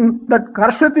position that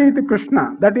Karshati iti Krishna,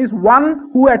 that is one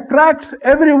who attracts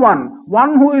everyone,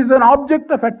 one who is an object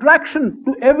of attraction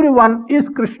to everyone is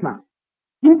Krishna.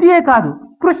 ఇంతే కాదు,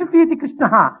 కృషతీతి కృష్ణ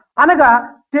అనగా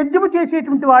త్యజ్యము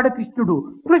చేసేటువంటి వాడు కృష్ణుడు.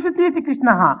 కృషతీతి కృష్ణ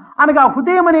అనగా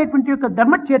హృదయం అనేటువంటి యొక్క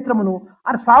ధర్మక్షేత్రమును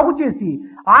అది సాగు చేసి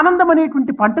ఆనందం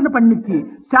అనేటువంటి పంటను పండించి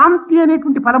శాంతి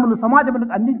అనేటువంటి ఫలమును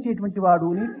సమాజములకు అందించేటువంటి వాడు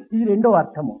అని ఇది రెండో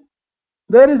అర్థము.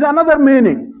 There is another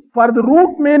meaning. For the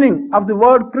root meaning of the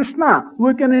word Krishna,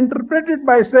 we can interpret it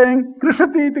by saying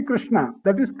Krishati iti Krishna.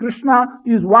 That is, Krishna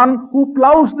is one who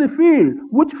plows the field.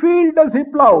 Which field does he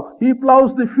plow? He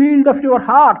plows the field of your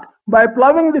heart. By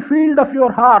plowing the field of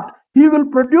your heart, he will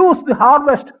produce the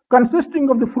harvest consisting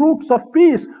of the fruits of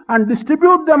peace and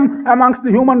distribute them amongst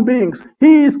the human beings.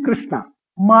 He is Krishna.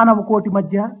 మానవ కోటి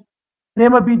మధ్య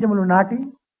ప్రేమ బీజములు నాటి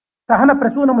సహన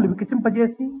ప్రసూనములు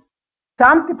వికసింపజేసి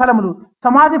శాంతి ఫలములు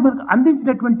సమాజములకు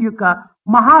అందించినటువంటి యొక్క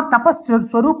మహా తపస్సు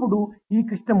స్వరూపుడు ఈ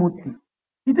కృష్ణమూర్తి.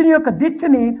 ఇతని యొక్క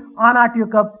దీక్షని ఆనాటి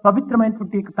యొక్క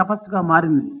పవిత్రమైనటువంటి తపస్సుగా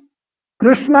మారింది.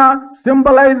 Krishna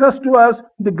symbolizes to us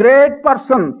the great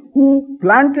person who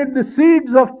planted the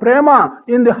seeds of prema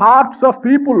in the hearts of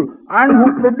people and who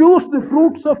produced the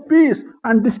fruits of peace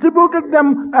and distributed them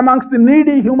amongst the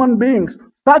needy human beings.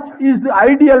 Such is the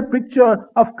ideal picture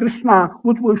of Krishna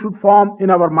which we should form in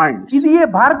our minds. ఇదియే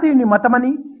భారతీయుని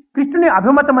మతమని, కృష్ణుని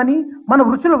అభిమతమని, మన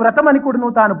ఋషుల వ్రతమని కూడాను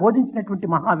తాను బోధించినటువంటి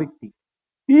మహా వ్యక్తి.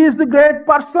 He is the great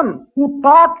person who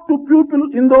taught to people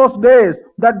in those days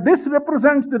that this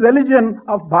represents the religion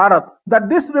of Bharat, that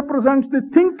this represents the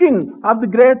thinking of the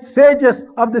great sages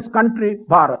of this country,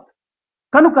 Bharat.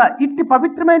 కనుక ఇట్టి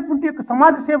పవిత్రమైనటువంటి యొక్క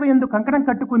సమాజ సేవ యందు కంకణం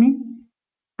కట్టుకుని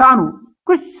తాను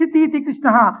కుష్యతీతి కృష్ణ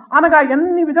అనగా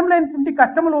ఎన్ని విధములైనటువంటి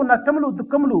కష్టములు, నష్టములు,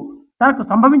 దుఃఖములు తనకు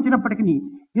సంభవించినప్పటికీ,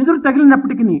 ఎదురు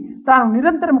తగిలినప్పటికీ తాను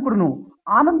నిరంతరం కూడాను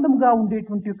ఆనందంగా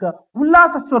ఉండేటువంటి యొక్క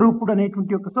ఉల్లాస స్వరూపుడు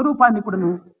అనేటువంటి యొక్క స్వరూపాన్ని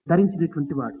కూడాను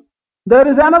ధరించినటువంటి వాడు. There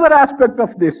is another aspect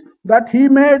of this, that he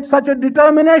made such a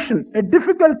determination, a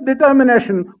difficult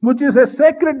determination, which is a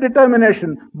sacred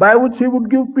determination, by which he would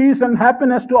give peace and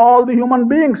happiness to all the human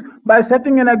beings, by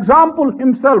setting an example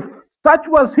himself. Such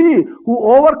was he who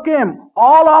overcame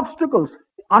all obstacles,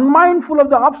 unmindful of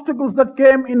the obstacles that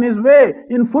came in his way.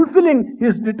 In fulfilling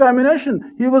his determination,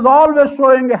 he was always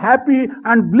showing a happy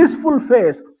and blissful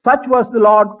face. Such was the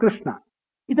Lord Krishna.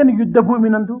 ఇతని యుద్ధ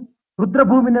భూమి నందు,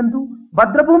 రుద్రభూమి నందు,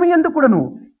 భద్రభూమి యందు కూడాను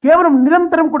కేవలం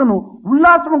నిరంతరం కూడాను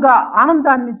ఉల్లాసముగా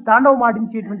ఆనందాన్ని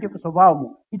తాండవమాడించేటువంటి ఒక స్వభావము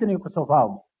ఇతని యొక్క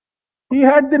స్వభావం. He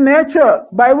had the nature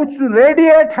by which to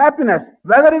radiate happiness,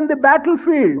 whether in the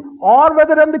battlefield or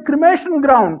whether on the cremation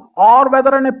ground or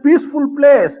whether in a peaceful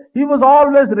place. He was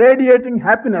always radiating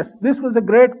happiness. This was a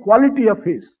great quality of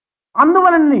his.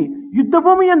 అందువలనని యుద్ధ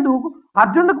భూమి యందు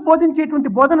అర్జునుడికి బోధించేటువంటి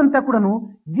బోధనంతా కూడాను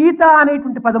గీత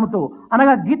అనేటువంటి పదముతో,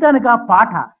 అనగా గీత అనగా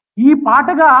పాఠ, ఈ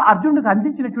పాటగా అర్జునుడికి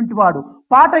అందించినటువంటి వాడు.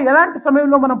 పాట ఎలాంటి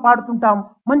సమయంలో మనం పాడుతుంటాం?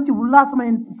 మంచి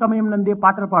ఉల్లాసమైన సమయం నందే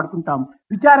పాటలు పాడుతుంటాం,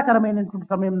 విచారకరమైనటువంటి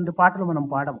సమయం నందు పాటలు మనం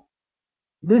పాడము.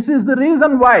 This is the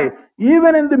reason why,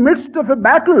 even in the midst of a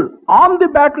battle, on the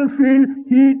battlefield,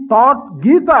 he taught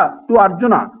Gita to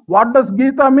Arjuna. What does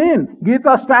Gita mean?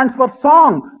 Gita stands for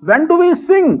song. When do we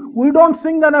sing? We don't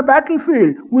sing on a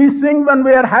battlefield. We sing when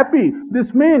we are happy. This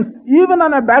means, even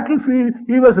on a battlefield,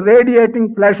 he was radiating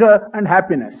pleasure and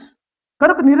happiness.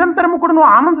 కనుక నిరంతరము కూడాను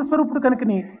ఆనంద స్వరూపుడు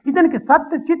కనుకని ఇతనికి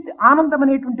సత్ చిత్ ఆనందం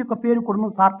అనేటువంటి ఒక పేరు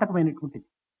కూడాను సార్థకమైనటువంటిది.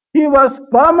 He was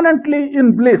permanently in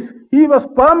bliss. He was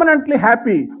permanently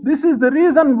happy. This is the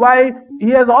reason why he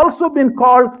has also been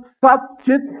called Sat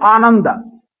Chit Ananda.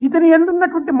 ఇతని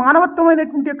ఎందున్నటువంటి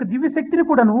మానవత్వమైనటువంటి యొక్క దివ్య శక్తిని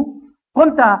కూడాను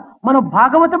కొంత మనం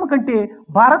భాగవతం కంటే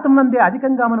భారతం నందే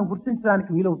అధికంగా మనం గుర్తించడానికి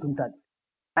వీలవుతుంటాది.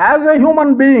 As a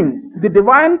human being, the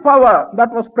divine power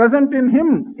that was present in him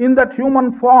in that human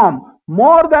form,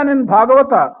 more than in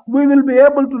Bhagavata, we will be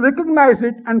able to recognize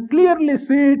it and clearly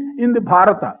see it in the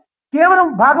Bharata. కేవలం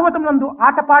భాగవతం నందు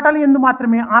ఆటపాటల యందు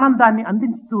మాత్రమే ఆనందాన్ని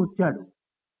అందించుతూ వచ్చాడు.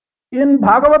 In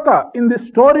Bhagavata, in the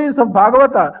stories of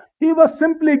Bhagavata, he was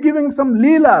simply giving some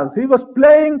leelas. He was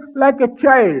playing like a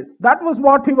child. That was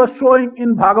what he was showing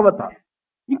in Bhagavata.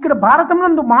 ఇక్కడ భారతం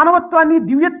నందు మానవత్వాన్ని,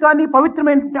 దివ్యత్వాన్ని,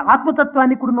 పవిత్రమైనటువంటి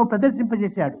ఆత్మతత్వాన్ని కూడా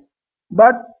ప్రదర్శింపజేశాడు.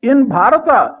 But in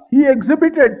Bharata, he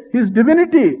exhibited his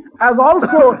divinity as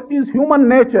also his human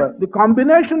nature. The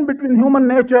combination between human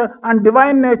nature and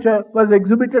divine nature was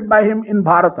exhibited by him in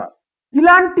Bharata.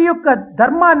 ఇలాంటి యొక్క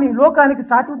ధర్మాన్ని లోకానికి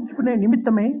చాటించుకునే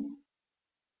నిమిత్తమే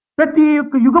ప్రతి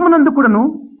యొక్క యుగమునందు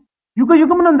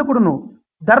కూడాను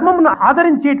ధర్మమును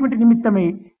ఆదరించేటువంటి నిమిత్తమే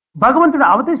భగవంతుడు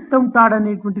అవతరిస్తూ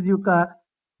ఉంటాడనేటువంటిది యొక్క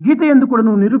గీత యందు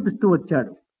కూడాను నిరూపిస్తూ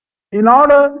వచ్చాడు. In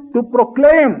order to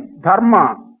proclaim dharma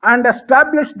and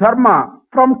establish dharma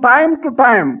from time to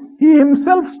time, he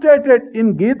himself stated in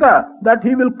Gita that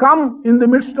he will come in the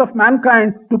midst of mankind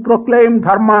to proclaim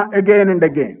dharma again and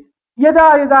again. యదా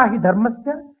యదా హి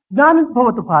ధర్మస్య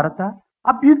జ్ఞానోద్భవతు భారత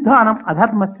అభ్యుత్థానం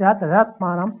అధర్మస్య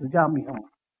తదాత్మానం సృజామ్యహం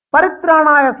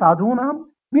పరిత్రాణాయ సాధూనాం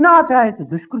వినాశాయ చ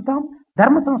దుష్కృతాం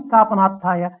ధర్మ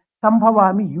సంస్థాపనార్థాయ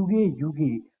సంభవామి యుగే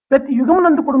యుగే. ప్రతి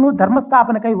యుగమునందు కూడాను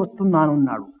ధర్మస్థాపనకై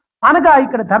వస్తున్నానున్నాడు. అనగా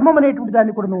ఇక్కడ ధర్మం అనేటువంటి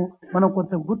దాన్ని కూడాను మనం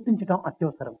కొంచెం గుర్తించడం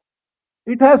అత్యవసరం.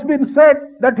 It has been said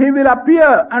that he will appear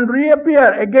and reappear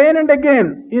again and again.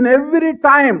 In every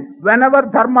time, whenever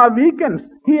dharma weakens,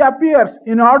 he appears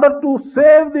in order to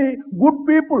save the good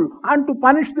people and to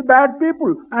punish the bad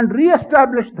people and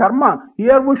re-establish dharma.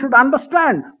 Here we should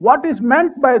understand what is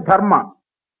meant by dharma.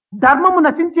 ధర్మము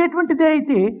నశించేటువంటిదే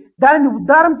అయితే దానిని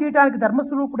ఉద్ధారం చేయడానికి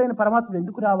ధర్మస్వరూపుడైన పరమాత్ముడు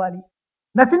ఎందుకు రావాలి?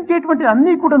 నశించేటువంటి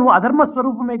అన్ని కూడాను అధర్మ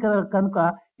స్వరూపమే కనుక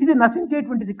ఇది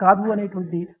నశించేటువంటిది కాదు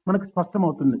అనేటువంటి మనకు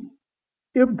స్పష్టమవుతుంది.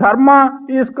 If dharma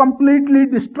is completely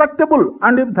destructible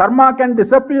and if dharma can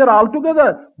disappear altogether,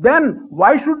 then why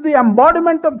should the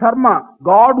embodiment of dharma,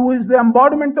 God who is the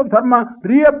embodiment of dharma,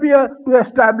 reappear to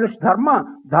establish dharma?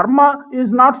 Dharma is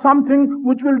not something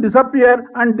which will disappear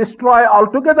and destroy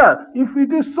altogether. If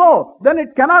it is so, then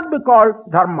it cannot be called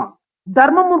dharma.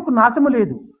 ధర్మమునకు నాశము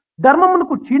లేదు,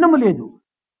 ధర్మమునకు క్షీణము లేదు.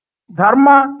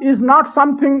 Dharma is not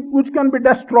something which can be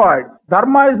destroyed.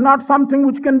 Dharma is not something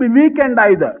which can be weakened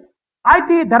either.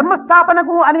 అయితే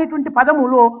ధర్మస్థాపనకు అనేటువంటి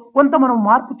పదములో కొంత మనం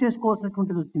మార్పు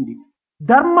చేసుకోవాల్సినటువంటిది వచ్చింది.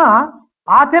 ధర్మ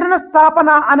ఆచరణ స్థాపన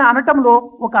అని అనటంలో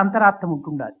ఒక అంతరార్థం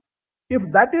ఉంటుండాలి. If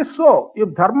that is so, if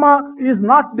dharma is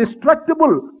not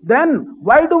destructible, then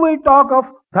why do we talk of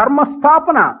Dharma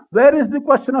Sthapana, where is the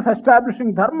question of establishing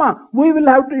Dharma? We will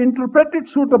have to interpret it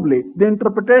suitably. The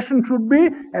interpretation should be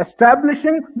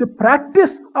establishing the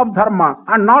practice of Dharma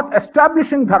and not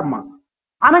establishing Dharma.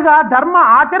 అనగా ధర్మ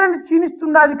ఆచరణ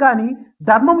క్షీణిస్తున్నది కానీ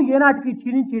ధర్మం ఏనాటికి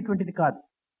క్షీణించేటువంటిది కాదు.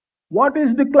 What is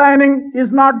declining is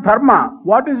not Dharma.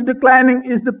 What is declining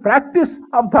is the practice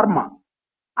of Dharma.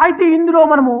 అయితే ఇందులో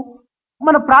మనము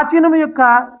మన ప్రాచీనం యొక్క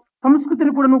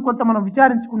సంస్కృతిని కూడా కొంత మనం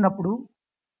విచారించుకున్నప్పుడు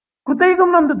కృతయుగం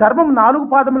నందు ధర్మం 4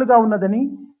 పాదములుగా ఉన్నదని,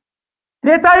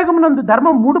 త్రేతాయుగం నందు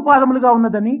ధర్మం 3 పాదములుగా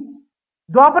ఉన్నదని,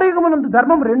 ద్వాపరయుగం నందు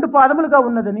ధర్మం 2 పాదములుగా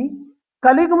ఉన్నదని,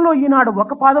 కలియుగంలో ఈనాడు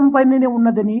 1 పాదం పైనే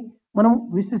ఉన్నదని మనం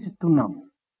విశ్వసిస్తున్నాం.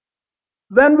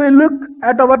 When we look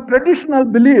at our traditional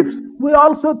beliefs, we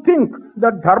also think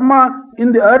that Dharma in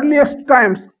the earliest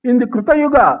times, in the Krita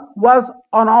Yuga, was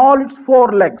on all its 4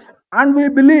 legs. And we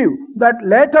believe that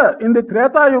later in the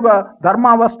Treta Yuga,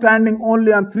 Dharma was standing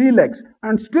only on 3 legs.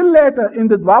 And still later in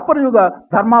the Dwapar Yuga,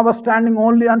 Dharma was standing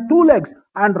only on 2 legs.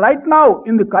 And right now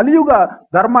in the Kali Yuga,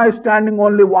 Dharma is standing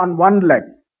only on 1 leg.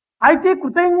 అయితే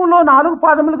కృతయుగంలో 4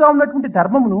 పాదములుగా ఉన్నటువంటి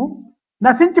ధర్మమును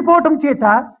నశించిపోవటం చేత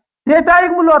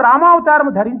త్రేతాయుగంలో రామావతారం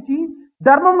ధరించి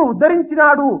ధర్మమును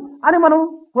ఉద్ధరించినాడు అని మనం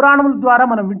పురాణముల ద్వారా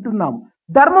మనం వింటున్నాము.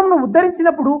 ధర్మమును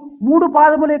ఉద్ధరించినప్పుడు 3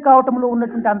 పాదములే కావటంలో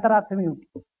ఉన్నటువంటి అంతరార్థం ఏమిటి?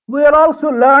 We are also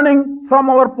learning from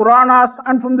our Puranas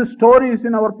and from the stories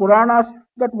in our Puranas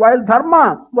that while Dharma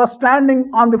was standing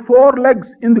on the 4 legs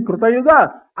in the Krita Yuga,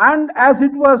 and as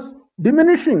it was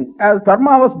diminishing, as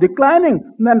Dharma was declining,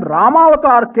 then Rama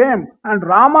avatar came and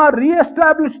Rama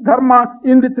re-established Dharma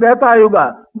in the Treta Yuga.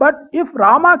 But if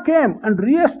Rama came and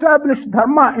re-established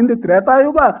Dharma in the Treta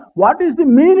Yuga, what is the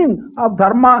meaning of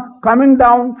Dharma coming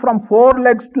down from 4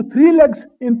 legs to 3 legs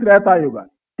in Treta Yuga?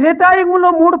 త్రేతాయుగంలో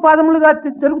 3 పాదములుగా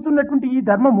జరుగుతున్నటువంటి ఈ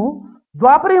ధర్మము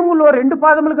ద్వాపరయుగంలో 2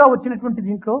 పాదములుగా వచ్చినటువంటి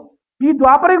దీంట్లో ఈ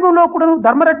ద్వాపరయుగంలో కూడా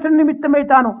ధర్మరక్షణ నిమిత్తమై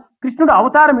తాను కృష్ణుడు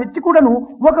అవతారం ఎత్తి కూడాను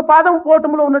 1 పాదం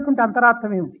పోవటంలో ఉన్నటువంటి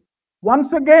అంతరార్థం ఏమిటి?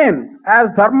 Once again, as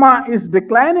Dharma is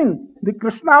declining, the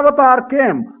Krishna avatar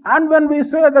came. And when we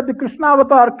say that the Krishna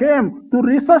avatar came to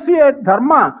resuscitate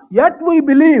Dharma, yet we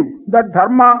believe that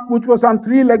Dharma, which was on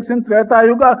 3 legs in Treta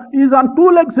Yuga, is on 2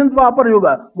 legs in Dwapar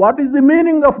Yuga. What is the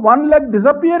meaning of 1 leg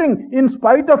disappearing in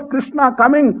spite of Krishna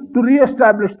coming to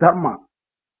re-establish Dharma?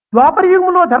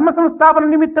 ద్వాపరయుగంలో ధర్మ సంస్థాపన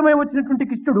నిమిత్తమై వచ్చినటువంటి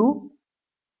కృష్ణుడు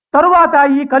తరువాత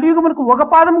ఈ కలియుగమునకు 1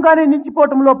 పాదంగానే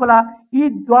నిలిచిపోవటం లోపల ఈ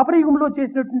ద్వాపరయుగంలో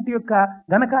చేసినటువంటి యొక్క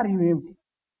ఘనకార్యం ఏమిటి?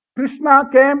 Krishna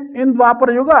came in Dwapar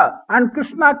Yuga and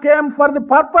Krishna came for the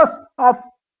purpose of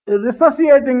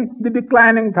resuscitating the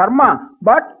declining Dharma.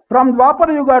 But from Dwapar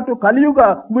Yuga to Kali Yuga,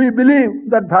 we believe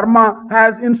that Dharma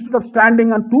has, instead of standing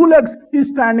on 2 legs, is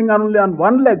standing only on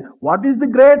 1 leg. What is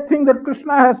the great thing that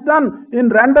Krishna has done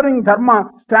in rendering Dharma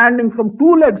standing from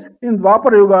 2 legs in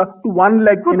Dwapar Yuga to 1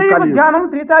 leg in Kali Yuga? జ్ఞానం,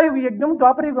 త్రేతాయుగ యజ్ఞం,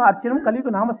 ద్వాపరయుగ అర్చనం, కలియుగ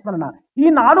నామస్మరణ,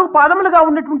 ఈ 4 పాదములుగా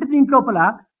ఉన్నటువంటి దీంట్లోపల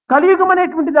కలియుగం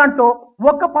అనేటువంటి దాంట్లో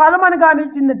 1 పాదం అనగా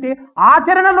నిలిచిందంటే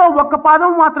ఆచరణలో 1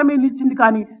 పాదం మాత్రమే నిలిచింది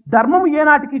కానీ ధర్మం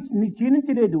ఏనాటికి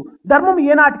క్షీణించలేదు, ధర్మం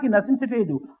ఏనాటికి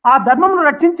నశించలేదు. ఆ ధర్మమును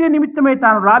రక్షించే నిమిత్తమై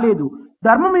తాను రాలేదు.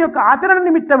 ధర్మం యొక్క ఆచరణ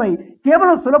నిమిత్తమై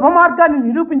కేవలం సులభ మార్గాన్ని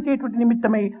నిరూపించేటువంటి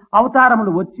నిమిత్తమై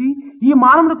అవతారములు వచ్చి ఈ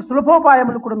మానవులకు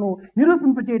సులభోపాయములు కూడా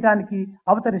నిరూపింపచేయడానికి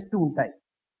అవతరిస్తూ ఉంటాయి.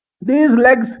 These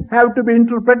legs have to be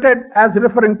interpreted as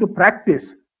referring to practice.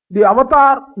 The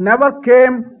avatar never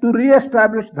came to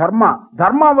re-establish Dharma.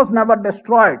 Dharma was never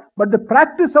destroyed, but the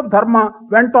practice of Dharma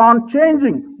went on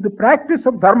changing. The practice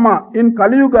of Dharma in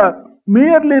Kali Yuga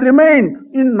merely remained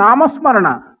in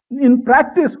Namasmarana. In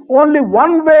practice, only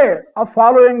one way of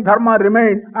following Dharma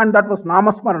remained, and that was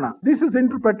Namasmarana. This is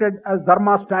interpreted as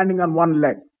Dharma standing on 1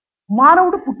 leg.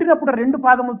 మానవుడు పుట్టినప్పుడు 2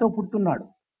 పాదములతో పుడుతున్నాడు.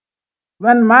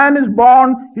 When man is born,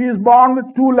 he is born with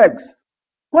 2 legs.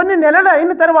 కొన్ని నెలలు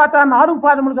అయిన తర్వాత 4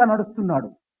 పాదములుగా నడుస్తున్నాడు.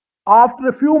 After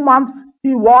a few months,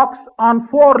 he walks on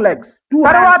 4 legs.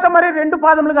 తర్వాత మరి 2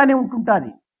 పాదములుగానే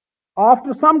ఉంటుంటాది.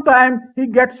 After some time, he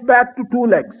gets back to 2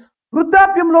 legs.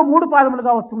 వృద్ధాప్యంలో 3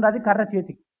 పాదములుగా వస్తుండాది కర్ర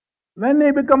చేతికి. When he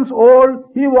becomes old,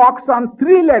 he walks on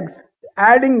 3 legs,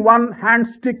 adding 1 hand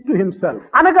stick to himself.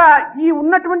 అనగా ఈ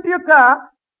ఉన్నటువంటి యొక్క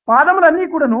పాదములన్నీ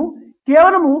కూడాను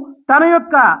కేవలము తన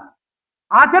యొక్క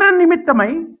ఆచరణ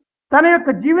నిమిత్తమై తన యొక్క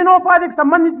జీవనోపాధికి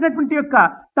సంబంధించినటువంటి యొక్క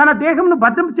తన దేహంను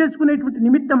భద్రం చేసుకునేటువంటి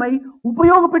నిమిత్తమై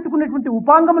ఉపయోగపెట్టుకునేటువంటి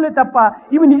ఉపాంగములే తప్ప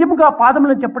ఇవి నిజముగా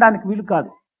పాదములని చెప్పడానికి వీలు కాదు.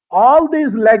 All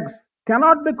these legs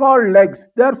cannot be called legs.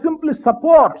 They are simply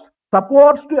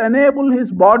supports to enable his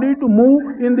body to move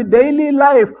in the daily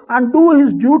life and do his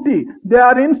duty. They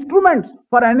are instruments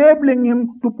for enabling him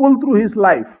to pull through his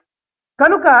life.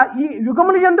 కనుక ఈ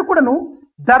యుగముల యందు కూడాను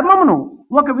ధర్మమును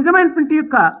ఒక విధమైనటువంటి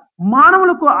యొక్క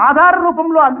మానవులకు ఆధార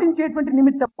రూపంలో అందించేటువంటి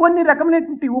నిమిత్తం కొన్ని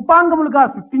రకమైనటువంటి ఉపాంగములుగా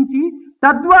సృష్టించి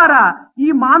తద్వారా ఈ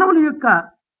మానవుల యొక్క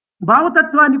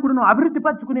భావతత్వాన్ని కూడా అభివృద్ధి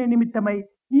పరచుకునే నిమిత్తమై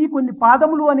ఈ కొన్ని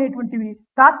పాదములు అనేటువంటివి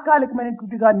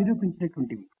తాత్కాలికమైనటువంటిగా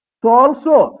నిరూపించినటువంటివి. So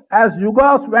also, as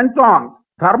yugas went on,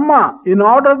 dharma, in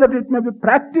order that it may be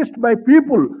practiced by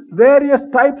people, various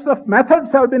types of methods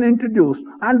have been introduced,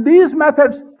 and these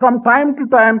methods from time to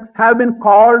time have been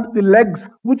called the legs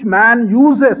which man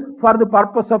uses for the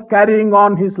purpose of carrying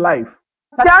on his life.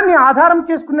 సత్యాన్ని ఆధారం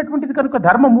చేసుకున్నటువంటిది కనుక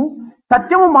ధర్మము,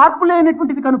 సత్యము మార్పు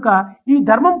లేనటువంటిది కనుక ఈ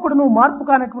ధర్మం కూడాను మార్పు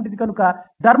కానటువంటిది కనుక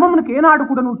ధర్మమునకు ఏనాడు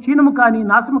కూడాను క్షీణము కానీ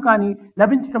నాశము కానీ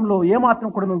లభించడంలో ఏమాత్రం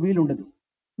కూడాను వీలుండదు.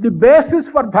 The basis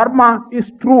for dharma is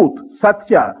truth,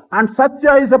 satya, and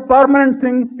satya is a permanent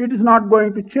thing, it is not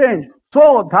going to change. So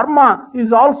dharma is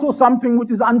also something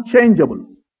which is unchangeable.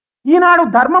 ఈనాడు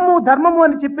ధర్మము ధర్మము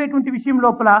అని చెప్పేటువంటి విషయం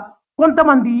లోపల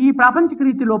కొంతమంది ఈ ప్రాపంచిక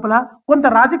రీతి లోపల కొంత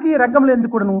రాజకీయ రంగంలో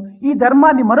ఎందుకు కూడాను ఈ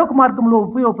ధర్మాన్ని మరొక మార్గంలో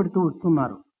ఉపయోగపెడుతూ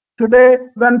వస్తున్నారు. Today,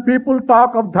 when people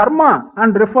talk of dharma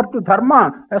and refer to dharma,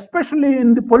 especially in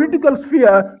the political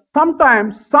sphere,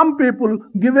 sometimes some people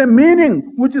give a meaning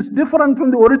which is different from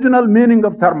the original meaning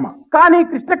of dharma. కానీ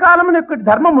కృష్ణకాలం యొక్క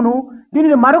ధర్మమును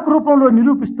దీనిని మరొక రూపంలో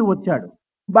నిరూపిస్తూ వచ్చాడు.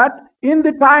 But in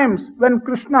the times when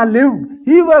Krishna lived,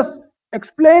 he was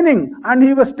explaining and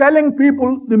he was telling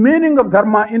people the meaning of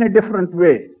dharma in a different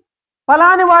way.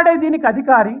 ఫలాని వాడే దీనికి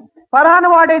అధికారి, ఫలాని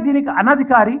వాడే దీనికి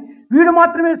అనధికారి, వీడు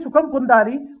మాత్రమే సుఖం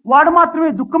పొందాలి, వాడు మాత్రమే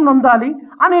దుఃఖం నొందాలి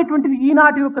అనేటువంటిది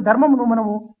ఈనాటి యొక్క ధర్మమును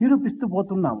మనము నిరూపిస్తూ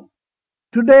పోతున్నాము.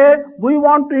 Today we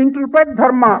want to interpret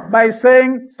dharma by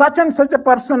saying such and such a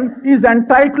person is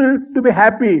entitled to be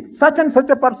happy, such and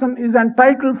such a person is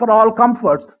entitled for all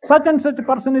comforts, such and such a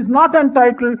person is not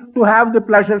entitled to have the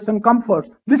pleasures and comforts.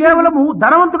 కేవలము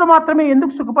ధనవంతుడు మాత్రమే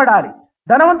ఎందుకు సుఖపడాలి,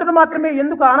 ధనవంతుడు మాత్రమే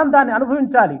ఎందుకు ఆనందాన్ని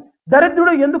అనుభవించాలి,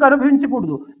 దరిద్రుడు ఎందుకు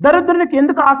అనుభవించకూడదు, దరిద్రునికి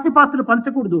ఎందుకు ఆస్తిపాస్తులు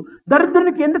పంచకూడదు,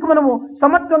 దరిద్రునికి ఎందుకు మనము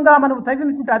సమత్వంగా మనము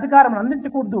తగినటువంటి అధికారం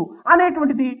అందించకూడదు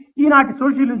అనేటువంటిది ఈనాటి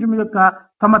సోషలిజం యొక్క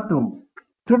సమత్వం.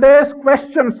 Today's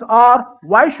questions are,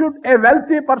 why should a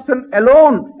wealthy person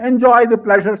alone enjoy the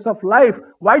pleasures of life?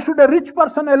 Why should a rich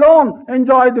person alone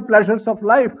enjoy the pleasures of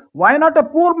life? Why not a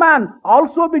poor man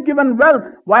also be given wealth?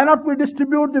 Why not we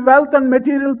distribute the wealth and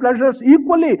material pleasures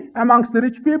equally amongst the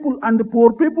rich people and the poor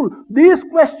people? These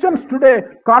questions today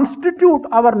constitute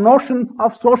our notion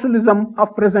of socialism of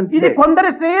present day. ఇది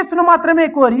కొందరి శ్రేయస్సును మాత్రమే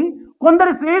కోరి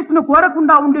కొందరి శ్రేయస్సును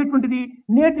కోరకుండా ఉండేటువంటిది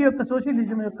నేటి యొక్క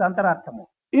సోషలిజం యొక్క అంతరార్థము.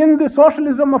 In the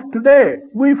socialism of today,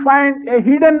 we find a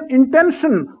hidden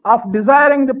intention of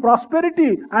desiring the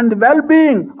prosperity and the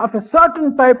well-being of a certain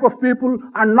type of people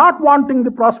and not wanting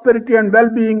the prosperity and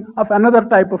well-being of another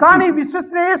type of కానీ people.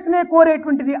 విశ్వశ్రేయస్సునే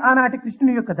కోరేటువంటిది ఆనాటి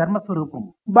కృష్ణుని యొక్క ధర్మస్వరూపం.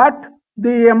 But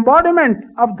the embodiment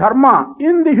of dharma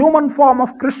in the human form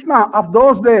of Krishna of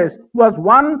those days was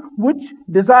one which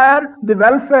desired the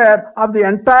welfare of the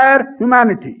entire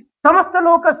humanity. సమస్త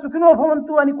లోక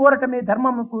సుఖినోభవంతు అని కోరటమే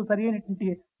ధర్మముకు సరైనటువంటి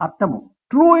అర్థము.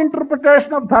 True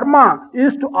interpretation of dharma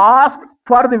is to ask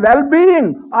for the well-being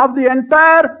of the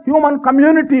entire human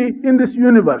community in this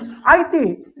universe. అయితే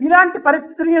ఇలాంటి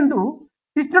పరిస్థితులు యందు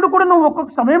కృష్ణుడు కూడా నువ్వు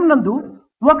ఒక్కొక్క సమయం నందు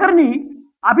ఒకరిని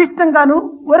అభిష్టంగాను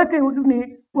ఒకరిని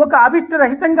ఒక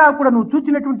అభిష్టరహితంగా కూడా నువ్వు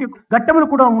చూచినటువంటి ఘట్టములు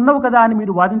కూడా ఉన్నవు కదా అని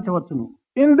మీరు వాదించవచ్చును.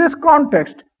 In this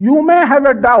context, you may have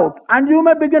a doubt and you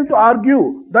may begin to argue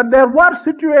that there were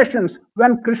situations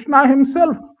when Krishna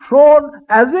himself showed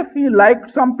as if he liked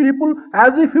some people,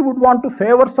 as if he would want to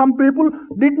favor some people,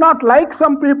 did not like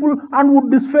some people and would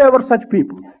disfavor such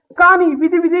people. కానీ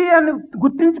విధి విధి అని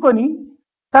గుర్తించుకొని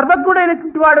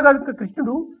సర్వజ్ఞుడైనటువంటి వాడు కనుక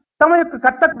కృష్ణుడు తమ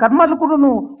యొక్క కర్మలు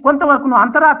కూడాను కొంతవరకు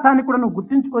అంతరార్థాన్ని కూడా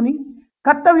గుర్తించుకొని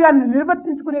కర్తవ్యాన్ని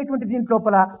నిర్వర్తించుకునేటువంటి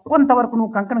దీంట్లోపల కొంతవరకు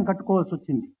కంకణం కట్టుకోవాల్సి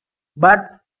వచ్చింది. But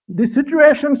the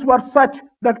situations were such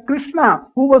that Krishna,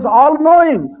 who was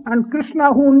all-knowing, and Krishna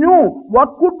who knew what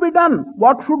could be done,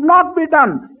 what should not be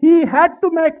done, he had to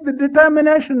make the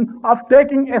determination of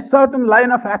taking a certain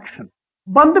line of action.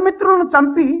 బంధుమిత్రులను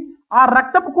చంపి ఆ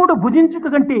రక్తపు కూడా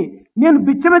భుజించుట కంటే నేను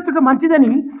బిచ్చమెత్తుట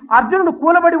మంచిదని అర్జునుడు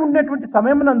కూలబడి ఉండేటువంటి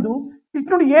సమయమునందు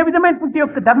కృష్ణుడు ఏ విధమైనటువంటి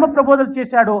యొక్క ధర్మ ప్రబోధలు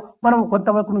చేశాడో మనం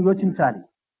కొంతవరకు యోచించాలి.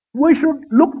 We should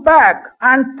look back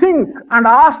and think and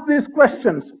ask these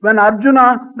questions. When Arjuna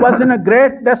was in a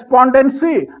great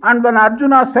despondency and when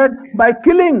Arjuna said, by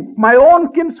killing my own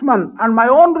kinsmen and my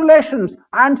own relations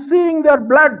and seeing their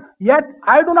blood, yet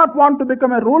I do not want to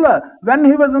become a ruler. When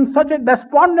he was in such a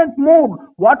despondent mood,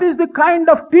 what is the kind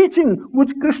of teaching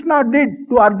which Krishna did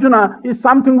to Arjuna is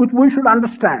something which we should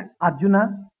understand. Arjuna,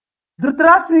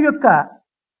 ధృతరాష్ట్రుని యొక్క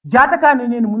జాతకాన్ని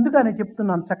నేను ముందుగానే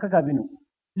చెప్తున్నాను, చక్కగా విను.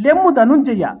 లెమ్ము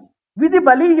ధనుంజయ, విధి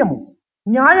బలీయము,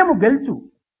 న్యాయము గెల్చు,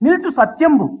 నిల్చు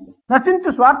సత్యంబు,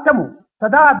 నశించు స్వార్థము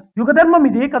సదా యుగధర్మం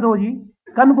ఇదే కదోయి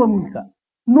కనుగొమ్మిక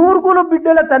నూరుగులు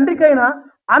బిడ్డల తండ్రికైన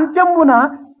అంత్యమున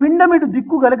పిండమిడు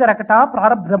దిక్కు గలగరకట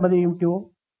ప్రారబ్ధమదేమిటో.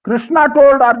 Krishna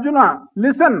told Arjuna,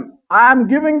 listen, I am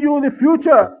giving you the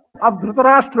future of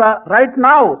Dhritarashtra right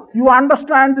now. You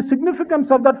understand the significance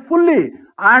of that fully.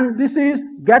 And this is,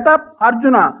 get up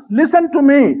Arjuna, listen to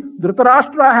me.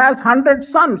 Dhritarashtra has 100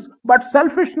 sons, but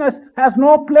selfishness has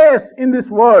no place in this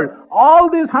world. All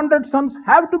these 100 sons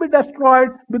have to be destroyed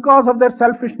because of their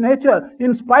selfish nature.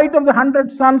 In spite of the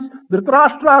 100 sons,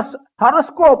 Dhritarashtra's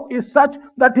horoscope is such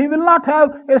that he will not have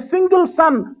a single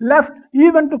son left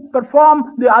even to perform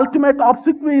the ultimate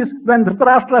obsequies when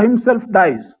Dhritarashtra himself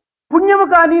dies. పుణ్యము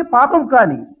కాని పాపం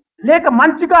కాని లేక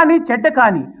మంచి కాని చెడ్డ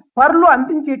కాని పరులు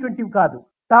అందించేటువంటివి కాదు.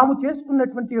 తాము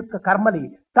చేసుకున్నటువంటి యొక్క కర్మలే,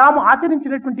 తాము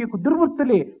ఆచరించినటువంటి యొక్క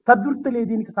దుర్వృత్తులే, సద్వృత్తులే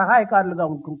దీనికి సహాయకారులుగా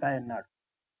ఉంటుంటాయన్నాడు.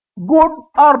 Good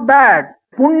or bad,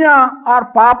 punya or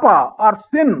papa or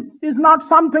sin is not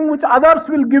something which others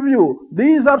will give you.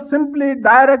 These are simply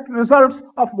direct results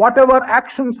of whatever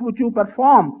actions which you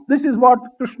perform. This is what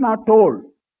Krishna told.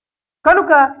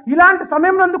 కనుక ఇలాంటి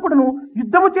సమయంలో కూడాను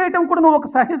యుద్ధము చేయటం కూడాను ఒక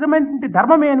సహజమైనటువంటి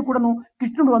ధర్మమే అని కూడాను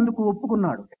కృష్ణుడు అందుకు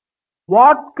ఒప్పుకున్నాడు.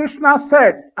 What Krishna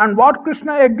said and what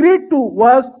Krishna agreed to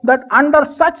was that under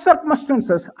such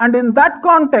circumstances and in that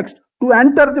context, to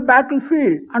enter the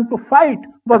battlefield and to fight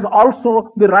was also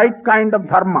the right kind of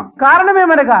dharma.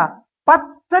 కారణమేమనగా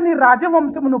పచ్చని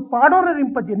రాజవంశమును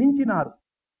పాడోరరింప జనించినారు.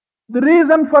 The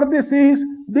reason for this is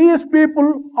these people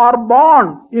are born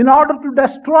in order to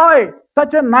destroy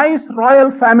such a nice royal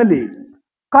family.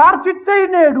 కార్చిచ్చై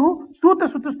నేడు సూత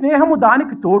సుత స్నేహము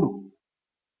దానికి తోడు.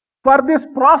 For this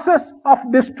process of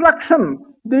destruction,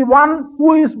 the one who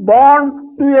is born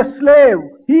to a slave,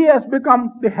 he has become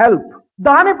the help.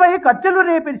 దానిపై కచ్చలు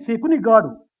రేపే శకుని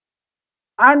గాడు.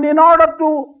 And in order to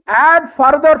add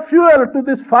further fuel to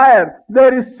this fire,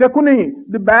 there is Shakuni,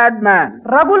 the bad man.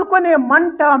 రగులు కొనే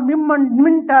మంట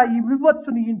మింట ఈ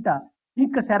వివత్సుని ఇంట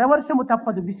ఇంక శరవర్షము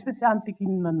తప్పదు విశ్వశాంతికి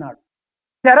అన్నాడు.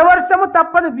 శరవర్షము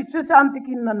తప్పదు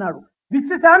విశ్వశాంతికి అన్నాడు.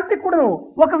 విశ్వశాంతి కూడా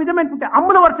ఒక విధమైనటువంటి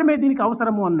అమ్ముల వర్షమే దీనికి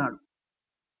అవసరము అన్నాడు.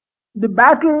 The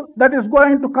battle that is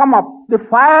going to come up, the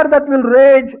fire that will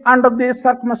rage under these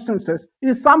circumstances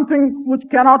is something which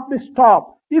cannot be stopped.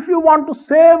 If you want to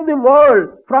save the world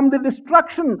from the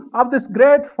destruction of this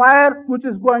great fire which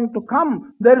is going to come,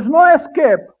 there is no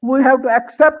escape. We have to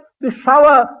accept the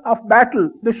shower of battle,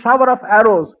 the shower of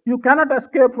arrows. You cannot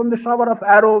escape from the shower of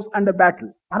arrows and a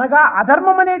battle. అనగా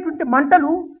అధర్మం అనేటువంటి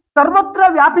మంటలు సర్వత్రా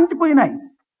వ్యాపించిపోయినాయి.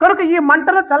 కనుక ఈ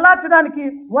మంటలు చల్లార్చడానికి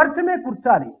వర్షమే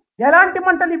కుర్చాలి. ఎలాంటి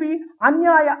మంటలు ఇవి?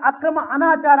 అన్యాయ అక్రమ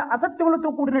అనాచార అసత్యములతో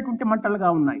కూడినటువంటి మంటలుగా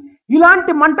ఉన్నాయి.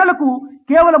 ఇలాంటి మంటలకు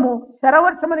కేవలము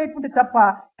శరవర్షం అనేటువంటి తప్ప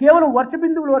కేవలం వర్ష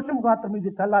బిందువుల వర్షం మాత్రం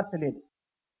ఇది చల్లార్చలేదు.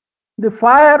 The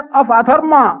fire of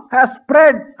adharma has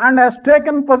spread and has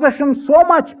taken possession so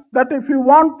much that if you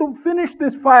want to finish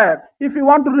this fire, if you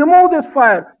want to remove this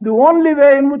fire, the only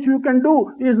way in which you can do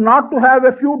is not to have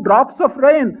a few drops of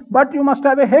rain, but you must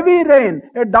have a heavy rain,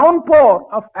 a downpour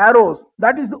of arrows.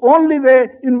 That is the only way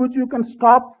in which you can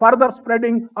stop further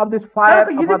spreading of this fire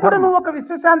of ఇది కూడా adharma. ఒక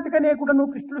విశ్వశాంతికనే కూడా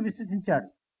కృష్ణుడు విశ్వసించాడు.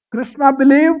 Krishna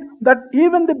believed that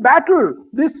even the battle,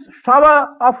 this shower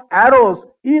of arrows,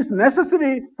 is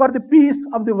necessary for the peace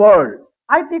of the world.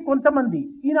 అయితే కొంతమంది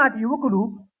ఈనాటి యువకులు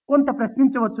కొంత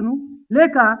ప్రశ్నించవచ్చును,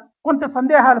 లేక కొంత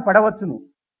సందేహాలు పడవచ్చును.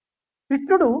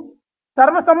 కృష్ణుడు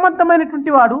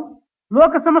సర్వసమ్మతమైనటువంటి వాడు,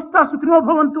 లోక సమస్త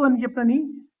సుఖినోభవంతు అని చెప్పని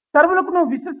సర్వులకు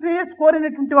విశ్వశ్రేయస్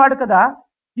కోరినటువంటి వాడు కదా.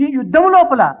 ఈ యుద్ధం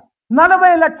లోపల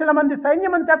 40 లక్షల మంది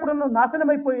సైన్యమంతా కూడా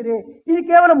నాశనమైపోయిరే, ఇది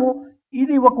కేవలము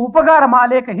ఇది ఒక ఉపకారమా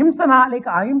లేక హింసనా లేక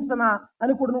అహింసనా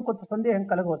అని కూడా కొంత సందేహం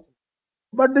కలగవచ్చు.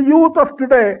 But the youth of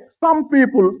today, some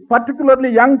people, particularly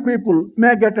young people,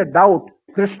 may get a doubt.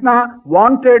 Krishna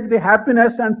wanted the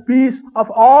happiness and peace of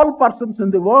all persons in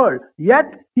the world, yet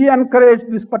he encouraged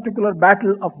this particular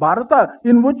battle of Bharata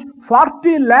in which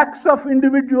 40 lakhs of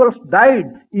individuals died.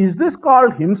 Is this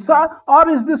called himsa or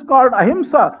is this called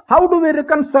ahimsa? How do we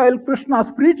reconcile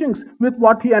Krishna's preachings with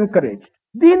what he encouraged?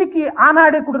 దీనికి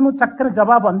ఆనాడే కూడా చక్కని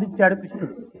జవాబు అందించాడు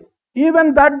కృష్ణుడు. Even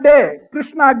that day,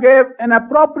 Krishna gave an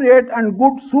appropriate and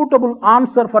good suitable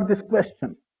answer for this question.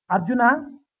 Arjuna,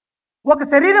 ఒక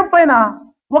శరీరం పైన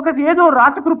ఒక ఏదో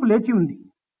రాచకృపు లేచి ఉంది.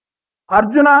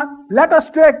 Arjuna, let us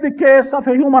take the case of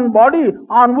a human body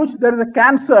on which there is a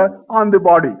cancer on the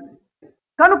body.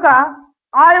 కనుక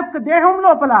ఆ యొక్క దేహం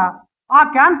లోపల ఆ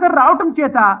క్యాన్సర్ రావటం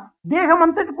చేత దేహం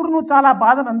అంతటి కూడా చాలా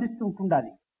బాధను అందిస్తూ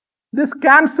ఉండాలి. This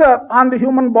cancer on the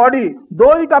human body,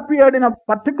 though it appeared in a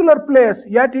particular place,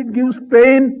 yet it gives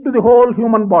pain to the whole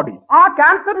human body. ఆ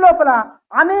క్యాన్సర్ లోపల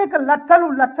అనేక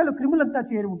లక్షలు క్రిములంతా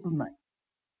చేరి ఉంటున్నాయి.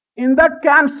 In that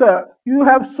cancer, you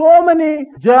have so many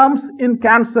germs in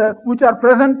cancer which are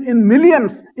present in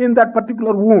millions in that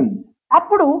particular wound.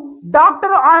 అప్పుడు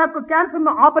doctor ఆ యొక్క cancer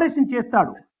ను ఆపరేషన్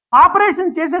చేస్తాడు.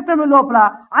 ఆపరేషన్ చేసే సమయం లోపల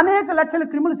అనేక లక్షల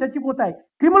క్రిములు చచ్చిపోతాయి.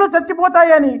 క్రిములు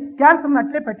చచ్చిపోతాయి అని క్యాన్సర్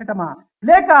అట్లే పెట్టటమా,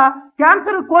 లేక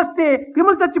క్యాన్సర్ కోస్తే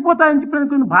క్రిములు చచ్చిపోతాయని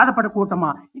చెప్పి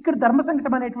బాధపడుకోవటమా? ఇక్కడ ధర్మ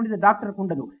సంకటం అనేటువంటిది డాక్టర్కు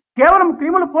ఉండదు. కేవలం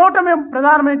క్రిములు పోవటమే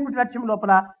ప్రధానమైనటువంటి లక్ష్యం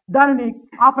లోపల దానిని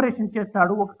ఆపరేషన్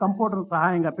చేస్తాడు ఒక కంప్యూటర్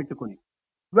సహాయంగా పెట్టుకుని.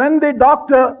 When the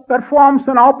doctor performs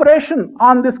an operation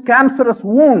on this cancerous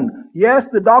wound, yes,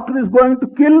 the doctor is going to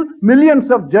kill millions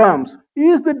of germs.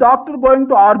 Is the doctor going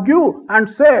to argue and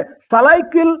say, shall I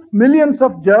kill millions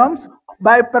of germs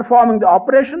by performing the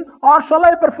operation, or shall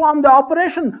I perform the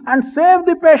operation and save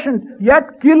the patient yet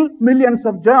kill millions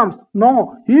of germs? No,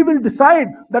 he will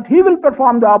decide that he will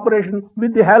perform the operation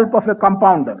with the help of a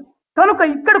compounder. కనుక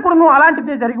ఇక్కడ కూడా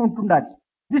అలాంటిదే జరిగి ఉంటుండాలి.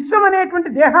 విశ్వం అనేటువంటి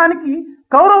దేహానికి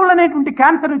కౌరవులు అనేటువంటి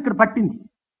క్యాన్సర్ ఇక్కడ పట్టింది.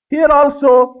 Here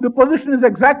also the position is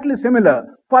exactly similar.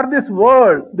 For this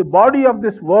world, the body of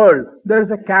this world, there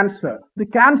is a cancer. The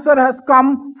cancer has come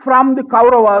from the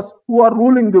Kauravas who are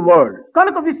ruling the world.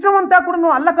 కనుక విశ్వం అంతా కూడా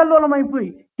అల్లకల్లోలం అయిపోయి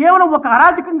కేవలం ఒక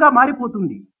అరాజకంగా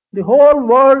మారిపోతుంది. The whole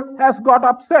world has got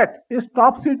upset, is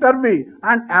topsy-turvy,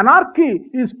 and anarchy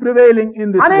is prevailing in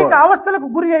this అనేక world. అవస్థలకు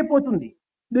గురి అయిపోతుంది.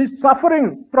 There is suffering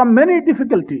from many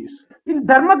difficulties. ఇది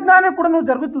ధర్మజ్ఞానం కూడా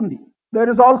జరుగుతుంది. There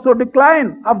is also decline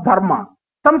of dharma.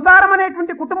 సంసారం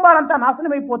అనేటువంటి కుటుంబాలంతా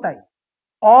నాశనం అయిపోతాయి.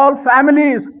 All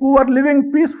families who are living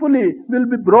peacefully will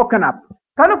be broken up.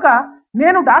 కనుక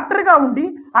నేను డాక్టర్గా ఉండి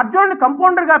అర్జునుడిని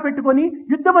కంపౌండర్గా పెట్టుకొని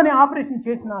యుద్ధం అనే ఆపరేషన్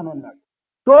చేసినాను అన్నాడు.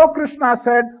 So Krishna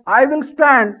said, I will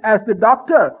stand as the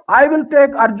doctor, I will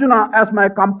take Arjuna as my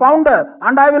compounder,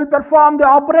 and I will perform the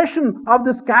operation of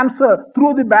this cancer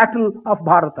through the battle of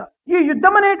Bharata. ఈ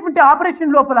యుద్ధం అనేటువంటి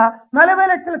operation లోపల 40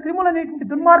 లక్షల క్రిములు అనేటువంటి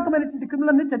దుర్మార్గమైనటువంటి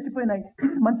క్రిములన్నీ చచ్చిపోయినాయి.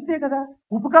 మంచిదే కదా,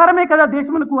 ఉపకారమే కదా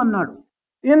దేశమునకు అన్నాడు.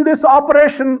 In this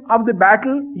operation of the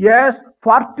battle, yes,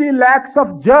 40 lakhs of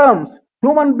germs,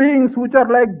 human beings which are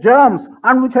like germs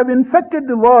and which have infected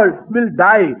the world will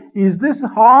die. Is this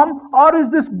harm or is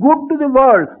this good to the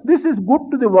world? This is good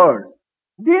to the world.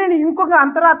 దీనిని ఇంకొక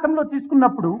అంతరార్థంలో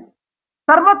తీసుకున్నప్పుడు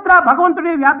సర్వత్రా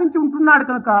భగవంతుడే వ్యాపించి ఉంటున్నాడు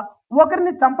కనుక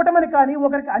ఒకరిని చంపటమని కానీ,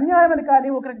 ఒకరికి అన్యాయమని కానీ,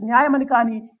 ఒకరికి న్యాయమని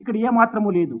కానీ ఇక్కడ ఏమాత్రము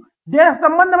లేదు. దేహ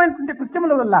సంబంధమైనటువంటి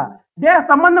కృత్యముల వల్ల, దేహ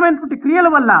సంబంధమైనటువంటి క్రియల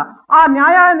వల్ల ఆ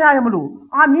న్యాయములు,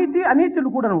 ఆ నీతి అనీతులు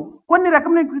కూడాను కొన్ని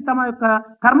రకమైనటువంటి తమ యొక్క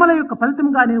కర్మల యొక్క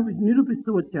ఫలితంగానే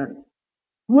నిరూపిస్తూ వచ్చాడు.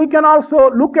 We can also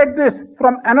look at this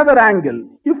from another angle.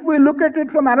 If we look at it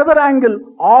from another angle,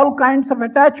 all kinds of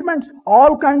attachments,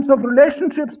 all kinds of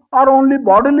relationships are only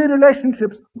bodily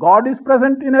relationships. God is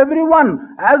present in everyone.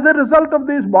 As a result of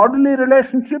these bodily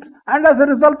relationships and as a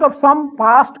result of some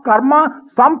past karma,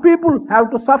 some people have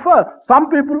to suffer, some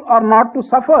people are not to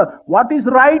suffer. What is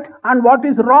right and what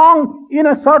is wrong in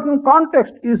a certain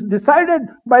context is decided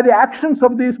by the actions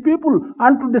of these people,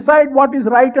 and to decide what is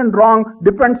right and wrong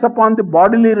depends upon the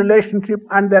bodily relationship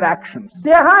and their actions.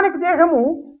 దేహానికి దేహము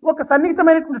ఒక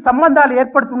సన్నిహితమైనటువంటి సంబంధాలు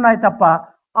ఏర్పడుతున్నాయి తప్ప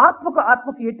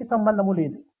ఆత్మకు ఎట్టి సంబంధము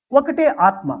లేదు. ఒకటే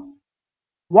ఆత్మ.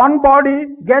 One body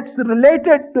gets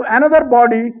related to another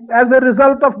body as a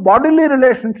result of bodily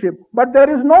relationship, but there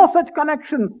is no such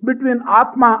connection between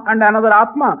Atma and another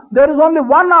Atma. There is only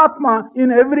one Atma in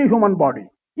every human body.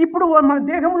 ఇప్పుడు మన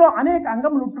దేహంలో అనేక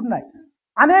అంగములు ఉంటున్నాయి.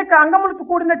 అనేక అంగములతో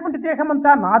కూడినటువంటి దేహం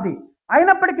అంతా నాదే.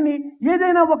 అయినప్పటికీ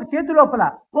ఏదైనా ఒక చేతి లోపల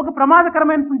ఒక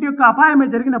ప్రమాదకరమైనటువంటి యొక్క అపాయమే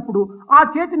జరిగినప్పుడు ఆ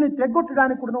చేతిని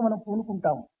తెగ్గొట్టడానికి కూడా మనం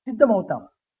పూనుకుంటాము, సిద్ధమవుతాం.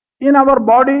 In our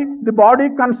body, the body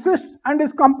consists and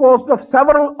is composed of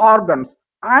several organs.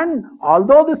 And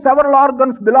although the several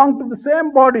organs belong to the same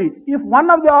body, if one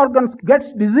of the organs gets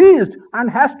diseased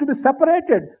and has to be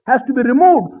separated, has to be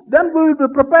removed, then we will be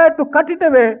prepared to cut it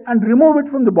away and remove it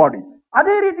from the body.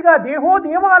 అదే రీతిగా దేహో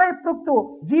దేవాలయ ప్రోక్తో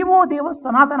GO దేవ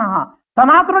సనాతన.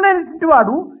 సనాతనుడైనటువంటి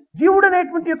వాడు జీవుడు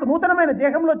అనేటువంటి యొక్క నూతనమైన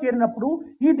దేహంలో చేరినప్పుడు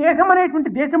ఈ దేహం అనేటువంటి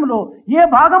దేశంలో ఏ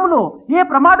భాగంలో ఏ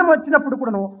ప్రమాదం వచ్చినప్పుడు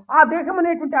కూడాను ఆ దేహం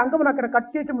అనేటువంటి అంగమును అక్కడ కట్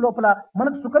చేయడం లోపల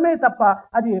మనకు సుఖమే తప్ప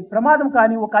అది ప్రమాదం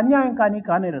కానీ ఒక అన్యాయం కానీ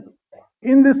కానేరదు.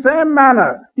 In the same manner,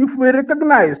 if we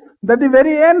recognize that the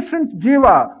very ancient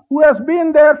Jiva, who has been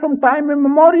there from time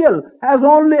immemorial, has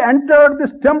only entered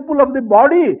this temple of the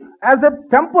body as a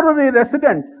temporary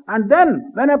resident, and then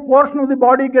when a portion of the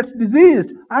body gets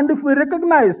diseased, and if we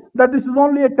recognize that this is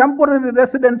only a temporary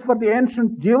residence for the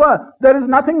ancient Jiva, there is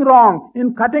nothing wrong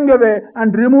in cutting away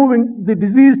and removing the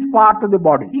diseased part of the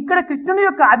body. ఇక్కడ కృష్ణుని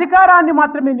యొక్క అధికారాన్ని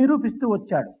మాత్రమే నిరూపిస్తూ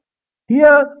వచ్చాడు.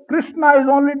 Here, Krishna is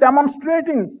only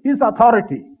demonstrating his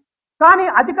authority. కానీ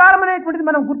అధికారం అనేటువంటిది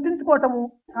మనం గుర్తించుకోవటము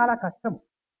చాలా కష్టం.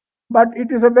 But it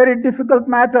is a very difficult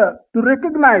matter to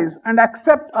recognize and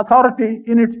accept authority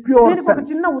in its pure దీనికి ఒక sense.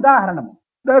 చిన్న ఉదాహరణ.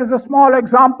 There is a small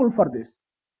example for this.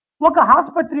 ఒక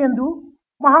ఆసుపత్రి యందు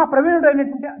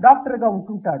మహాప్రవీణుడైనటువంటి డాక్టర్ గా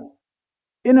ఉంటుంటాడు.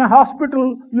 In a hospital,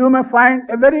 you may find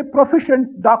a very proficient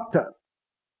doctor.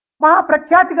 మహా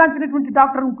ప్రఖ్యాతిగాంచినటువంటి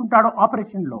డాక్టర్ ఉంటుంటాడు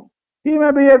ఆపరేషన్ లో. He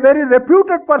may be a very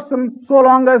reputed person so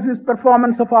long as his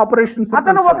performance of operations is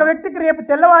అతను ఒక concerned. వ్యక్తికి రేపు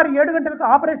తెల్లవారు 7 గంటలకు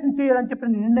ఆపరేషన్ చేయాలని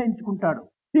చెప్పి నిర్ణయించుకుంటాడు.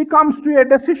 He comes to a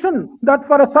decision that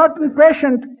for a certain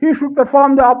patient, he should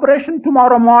perform the operation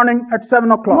tomorrow morning at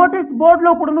 7 o'clock. Notice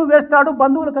బోర్డులో కూడా వేస్తాడు,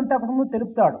 బంధువులకంతా కూడా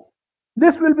తెలుపుతాడు.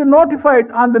 This will be notified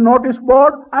on the notice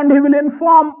board and he will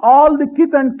inform all the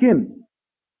kith and kin.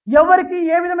 ఎవరికి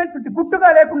ఏ విధమైనటువంటి గుట్టుగా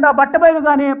లేకుండా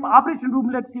బట్టబయలుగానే operation room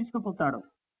లోకి తీసుకుపోతాడు.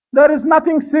 There is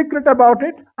nothing secret about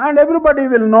it and everybody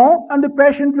will know and the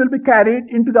patient will be carried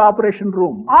into the operation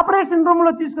room. Operation room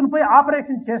లో తీసుకుని పోయి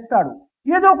operation చేస్తాడు.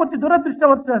 ఏదో కొంచెం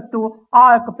దురదృష్టవశాత్తు ఆ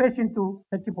యొక్క పేషెంట్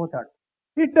చచ్చిపోతాడు.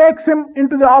 He takes him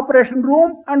into the operation room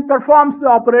and performs the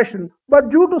operation,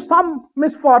 but due to some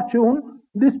misfortune,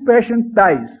 this patient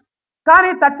dies.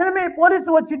 కానీ తక్షణమే పోలీసు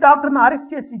వచ్చి డాక్టర్ను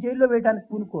అరెస్ట్ చేసి జైల్లో వేయడానికి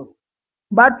పూనుకోరు.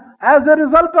 But as a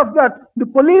result of that, the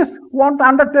police won't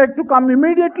undertake to come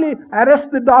immediately, arrest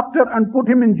the doctor and put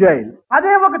him in jail.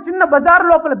 అదే ఒక చిన్న బజార్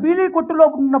లోపల బీలీ కొట్టులో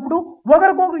ఉన్నప్పుడు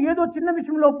ఒకరికొకరు ఏదో చిన్న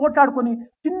విషయంలో పోట్లాడుకొని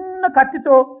చిన్న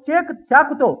కత్తితో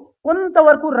చాకుతో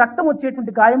కొంతవరకు రక్తం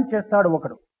వచ్చేటువంటి గాయం చేస్తాడు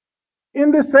ఒకడు. In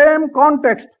the same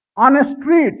context, on a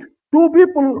street, two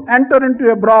people enter into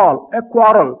a brawl, a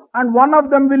quarrel, and one of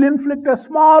them will inflict a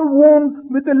small wound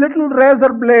with a little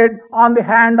razor blade on the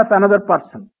hand of another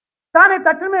person. కానీ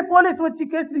తక్షణమే police వచ్చి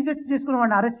case register చేసుకుని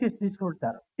వాడిని arrest చేసి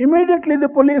తీసుకుంటారు. Immediately the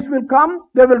police will come,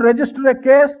 they will register a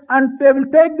case and they will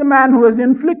take the man who has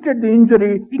inflicted the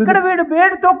injury. ఇక్కడ వీడు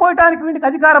వేడితో కోయటానికి వీడికి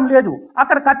అధికారం లేదు.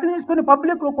 అక్కడ కత్తి తీసుకుని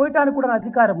పబ్లిక్ లో కోయటానికి కూడా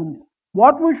అధికారం ఉంది.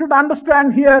 What we should understand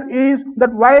here is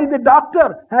that while the doctor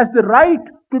has the right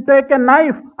to take a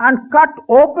knife and cut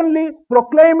openly,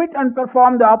 proclaim it and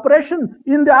perform the operation,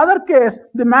 in the other case,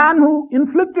 the man who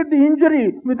inflicted the injury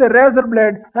with a razor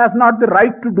blade has not the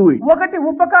right to do it. ఒకటి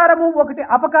ఉపకారము ఒకటి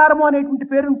అపకారము అనేటువంటి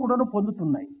పేరును కూడా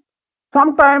పొందుతున్నాయి.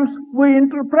 Sometimes we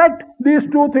interpret these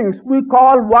two things. We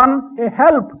call one a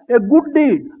help, a good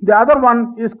deed. The other one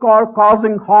is called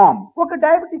causing harm. ఒక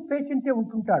diabetic పేషెంటే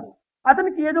ఉంటుంటాడు.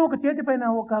 అతనికి ఏదో ఒక చేతి పైన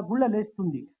ఒక గుళ్ళ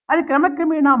లేస్తుంది. అది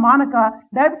క్రమక్రమేణా మానక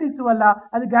డయాబెటిస్ వల్ల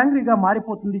అది గ్యాంగ్రీగా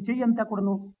మారిపోతుంది. చెయ్యి అంతా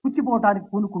కూడాను పుచ్చిపోవటానికి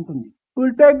పూనుకుంటుంది.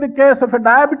 We'll take the case of a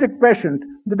diabetic patient.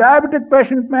 The diabetic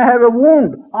patient may have a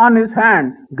wound on his hand.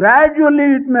 Gradually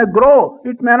it may grow,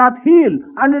 it may not heal,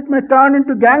 and it may turn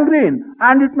into gangrene,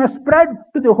 and it may spread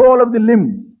to the whole of the limb.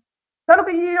 కనుక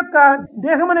ఈ యొక్క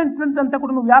దేహం అనేటువంటిదంతా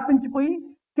కూడా వ్యాపించిపోయి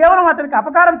కేవలం అతనికి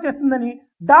అపకారం చేస్తుందని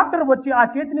doctor వచ్చి ఆ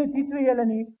చేతిని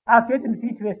తీసివేయాలని ఆ చేతిని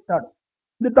తీసివేస్తాడు.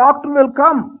 The doctor will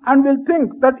come and will think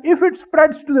that if it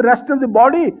spreads to the rest of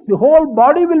the whole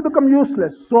body will become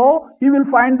useless. So he will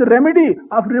find the remedy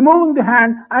of removing the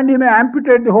hand and he may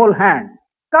amputate the whole hand.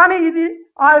 కానీ ఇది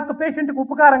ఆ యొక్క patient కు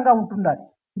ఉపకారంగా ఉంటుండాలి.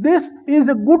 This is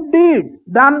a good deed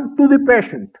done to the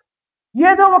patient.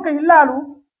 ఏదో ఒక ఇల్లాలు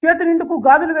చేతి నిండుకు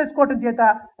గాజులు వేసుకోవటం చేత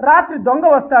రాత్రి దొంగ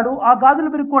వస్తాడు, ఆ గాజులు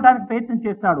విరుక్కోవడానికి ప్రయత్నం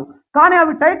చేస్తాడు. కానీ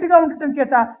అవి టైట్ గా ఉండటం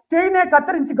చేత చేయినే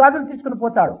కత్తిరించి గాజులు తీసుకుని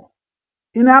పోతాడు.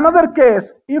 In another case,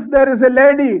 if there is a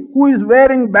lady who is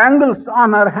wearing bangles on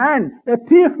her hand, a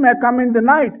thief may come in the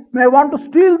night, may want to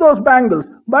steal those bangles,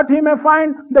 but he may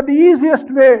find that the easiest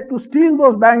way to steal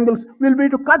those bangles will be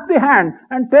to cut the hand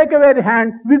and take away the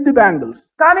hand with the bangles.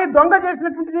 కానీ దొంగ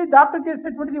చేసినటువంటిది doctor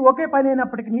చేసినటువంటిది ఒకే పని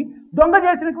అయినప్పటికీ దొంగ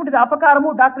చేసినటువంటిది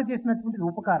అపకారము, doctor చేసినటువంటిది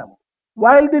ఉపకారము.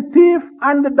 While the thief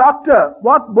and the doctor,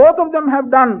 what both of them have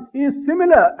done is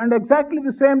similar and exactly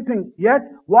the same thing, yet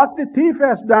what the thief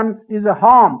has done is a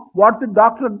harm, what the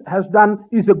doctor has done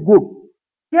is a good.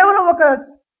 కేవలం ఒక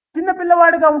చిన్న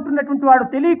పిల్లవాడిగా ఉంటున్నటువంటి వాడు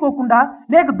తెలియకోకుండా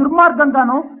లేక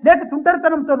దుర్మార్గంగానో లేక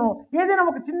తుంటరితనంతోనో ఏదైనా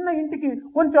ఒక చిన్న ఇంటికి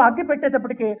కొంచెం అగ్గి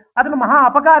పెట్టేటప్పటికే అతను మహా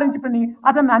అపకారించుకుని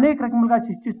అతన్ని అనేక రకములుగా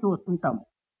శిక్షిస్తూ వస్తుంటాం.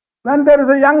 When there is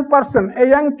a young person, a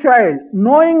young child,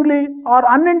 knowingly or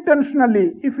unintentionally,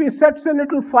 if he sets a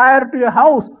little fire to a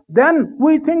house, then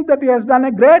we think that he has done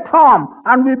a great harm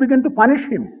and we begin to punish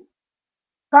him.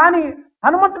 కానీ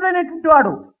హనుమంతుడైనటువంటి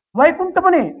వాడు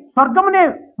వైకుంఠమునే స్వర్గమునే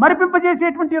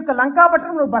మరిపింపజేసేటువంటి యొక్క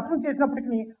లంకాపట్టణంలో భస్మం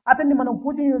చేసినప్పటికీ అతన్ని మనం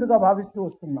పూజనీయుడిగా భావిస్తూ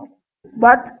వస్తున్నాం.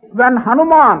 But when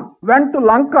Hanuman went to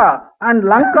Lanka, and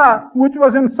Lanka, which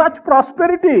was in such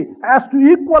prosperity as to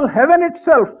equal heaven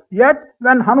itself, yet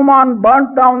when Hanuman burnt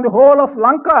down the whole of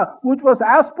Lanka, which was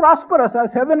as prosperous as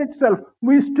heaven itself,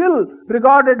 we still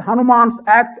regarded Hanuman's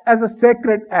act as a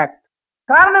sacred act.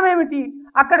 కారణం ఏమిటి?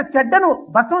 అక్కడ చెడ్డను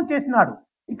భస్మం చేసినాడు,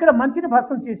 ఇక్కడ మంచిని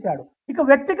భస్మం చేశాడు. ఇక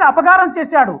వ్యక్తికి అపకారం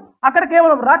చేశాడు, అక్కడ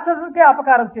కేవలం రాక్షసుడికే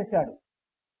అపకారం చేశాడు.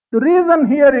 The reason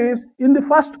here is, in the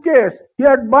first case, he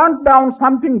had burnt down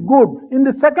something good. In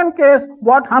the second case,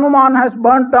 what Hanuman has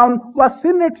burnt down was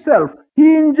sin itself. He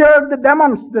injured the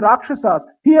demons, the Rakshasas.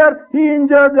 Here, he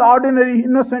injured the ordinary,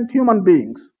 innocent human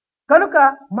beings. కనుక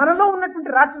మనలో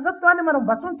ఉన్నటువంటి రాక్షసత్వాన్ని మనం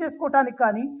భస్మం చేసుకోవటానికి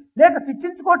కానీ లేక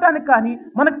శిక్షించుకోవటానికి కానీ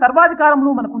మనకు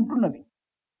సర్వాధికారములు మనకు ఉంటున్నవి.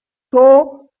 So,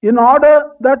 in order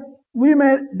that we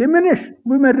may diminish,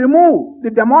 we may remove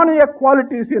the demoniac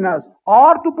qualities in us,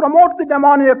 or to promote the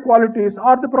demoniac qualities,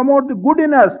 or to promote the good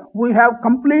in us, we have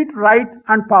complete right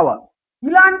and power.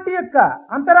 ఇలాంటి యొక్క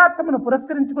అంతరాత్మను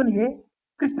పురస్కరించుకొని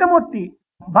కృష్ణమూర్తి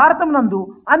భారతమునందు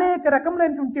అనేక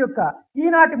రకములైనటువంటి యొక్క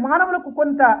ఈనాటి మానవులకు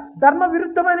కొంత ధర్మ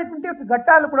విరుద్ధమైనటువంటి యొక్క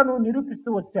ఘట్టాలు కూడా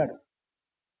నిరూపిస్తూ వచ్చాడు.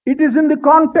 It is in the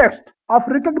context of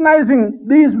recognizing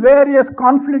these various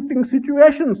conflicting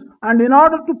situations, and in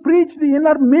order to preach the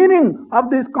inner meaning of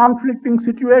these conflicting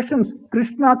situations,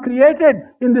 Krishna created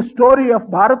in the story of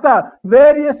Bharata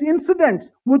various incidents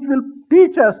which will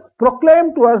teach us, proclaim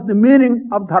to us the meaning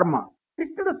of dharma.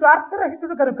 కృష్ణుడు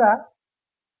స్వార్థరహితుడు కనుక,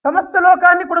 సమస్త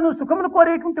లోకాన్ని కూడా సుఖమును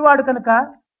కోరేటువంటి వాడు కనుక,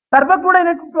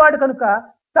 సర్వజ్ఞుడైనటువంటి వాడు కనుక,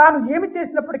 తాను ఏమి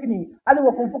చేసినప్పటికీ అది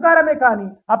ఒక ఉపకారమే కాని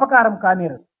అపకారం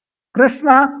కానేరదు.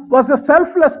 Krishna was a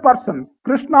selfless person.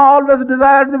 Krishna always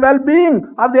desired the well-being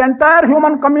of the entire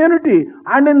human community,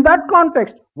 and in that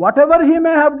context, whatever he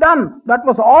may have done, that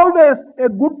was always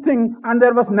a good thing, and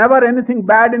there was never anything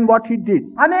bad in what he did.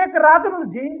 అనేక రాజులను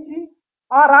జయించి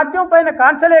ఆ రాజ్యం పైన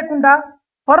కాంక్ష లేకుండా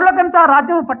పరులకంతా ఆ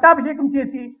రాజ్యం పట్టాభిషేకం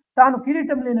చేసి తాను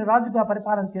కిరీటం లేని రాజుగా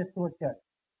పరిపాలన చేస్తూ వచ్చాడు.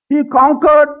 He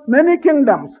conquered many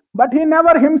kingdoms, but he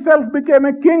never himself became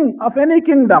a king of any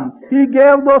kingdom. He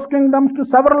gave those kingdoms to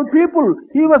several people.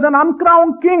 He was an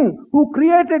uncrowned king who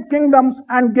created kingdoms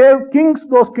and gave kings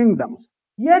those kingdoms.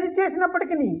 ఏది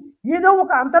చేసినప్పటికీ ఏదో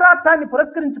ఒక అంతరార్థాన్ని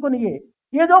పురస్కరించుకొని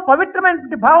ఏదో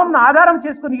పవిత్రమైన భావం ఆధారం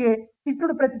చేసుకుని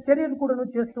కృష్ణుడు ప్రతి చర్యను కూడా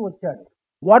చేస్తూ వచ్చాడు.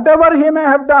 Whatever he may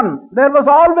have done, there was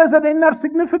always an inner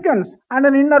significance and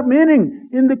an inner meaning.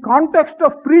 In the context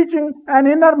of preaching an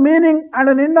inner meaning and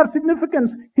an inner significance,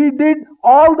 he did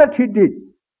all that he did.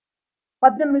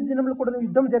 18 దినములు కూడా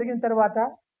యుద్ధం జరిగిన తర్వాత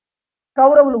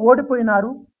కౌరవులు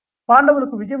ఓడిపోయినారు,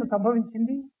 పాండవులకు విజయం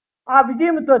సంభవించింది. ఆ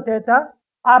విజయంతో చేత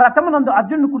ఆ రథమునందు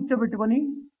అర్జునుడు కూర్చోబెట్టుకొని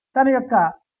తన యొక్క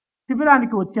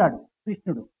శిబిరానికి వచ్చాడు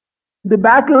కృష్ణుడు. The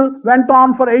battle went on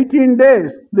for 18 days.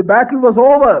 The battle was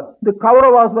over. The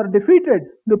Kauravas were defeated.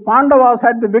 The Pandavas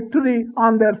had the victory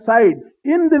on their side.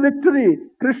 In the victory,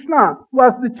 Krishna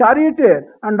was the charioteer,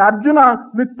 and Arjuna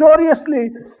victoriously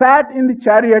sat in the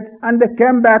chariot, and they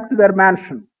came back to their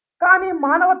mansion. కానీ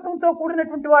మానవత్వంతో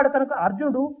కూడినటువంటి వాడు కనుక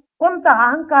అర్జునుడు కొంత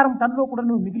అహంకారం తనలో కూడా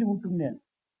మిగిలి ఉంటుంది.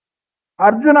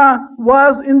 Arjuna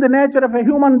was in the nature of a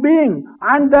human being,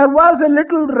 and there was a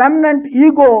little remnant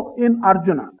ego in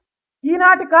Arjuna.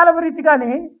 ఈనాటి కాలం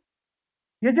రీతిగానే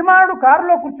యజమానుడు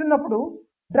కారులో కూర్చున్నప్పుడు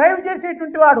డ్రైవ్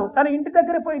చేసేటువంటి వాడు తన ఇంటి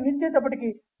దగ్గర పోయి నిలిచేటప్పటికి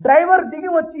డ్రైవర్ దిగి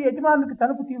వచ్చి యజమానుడికి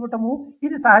తలుపు తీయటము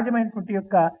ఇది సహజమైనటువంటి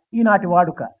యొక్క ఈనాటి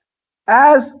వాడుక.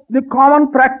 As the common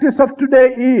practice of today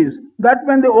is that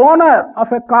when the owner of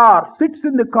a car sits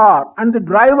in the car and the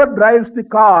driver drives the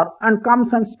car and comes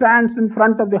and stands in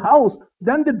front of the house,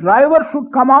 then the driver should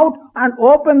come out and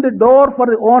open the door for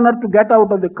the owner to get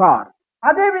out of the car.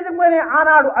 అదే విధంగానే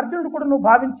ఆనాడు అర్జునుడు కూడా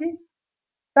భావించి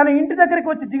తన ఇంటి దగ్గరికి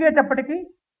వచ్చి దిగేటప్పటికి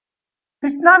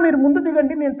కృష్ణ మీరు ముందు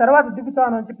దిగండి నేను తర్వాత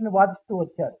దిగుతాను అని చెప్పి వాదిస్తూ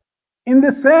వచ్చాడు. In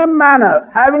the same manner,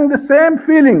 having the same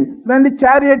feeling, when the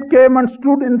chariot came and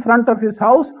stood in front of his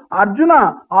house, Arjuna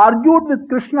argued with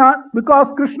Krishna because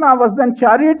Krishna was then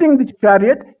charioting the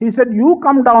chariot. He said, you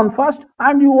come down first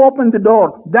and you open the door,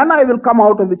 then I will come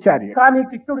out of the chariot. కానీ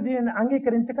కృష్ణుడు దీనిని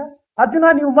అంగీకరించక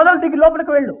అర్జున నీవు మొదలు దిగి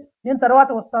లోపలికి వెళ్ళు నేను తర్వాత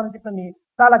వస్తానని చెప్పని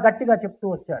చాలా గట్టిగా చెప్తూ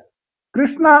వచ్చాడు.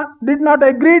 Krishna did not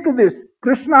agree to this.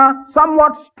 Krishna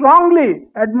somewhat strongly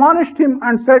admonished him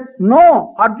and said, no,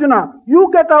 Arjuna, you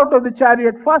get out of the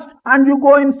chariot first and you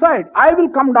go inside. I will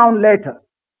come down later.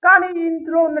 కానీ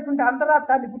ఇంట్లో ఉన్నటువంటి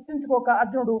అంతరార్థాన్ని గుర్తించుకోక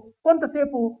అర్జునుడు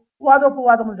కొంతసేపు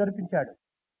వాదోపవాదములు జరిపించాడు.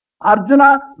 Arjuna,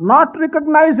 not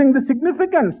recognizing the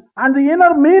significance and the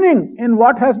inner meaning in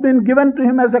what has been given to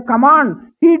him as a command,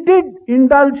 he did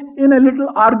indulge in a little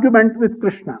argument with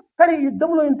Krishna. కానీ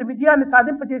యుద్ధంలో ఇంత విజయాన్ని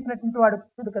సాధింపజేసినటువంటి వాడు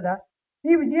కృష్ణుడు కదా,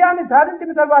 ఈ విజయాన్ని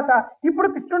సాధించిన తర్వాత ఇప్పుడు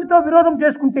కృష్ణుడితో విరోధం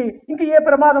చేసుకుంటే ఇంక ఏ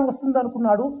ప్రమాదం వస్తుందో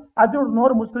అనుకున్నాడు. అర్జునుడు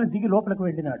నోరు మూసుకుని దిగి లోపలికి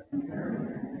వెళ్ళినాడు.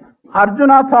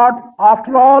 Arjuna thought,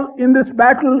 after all, in this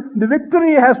battle, the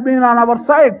victory has been on our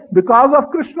side because of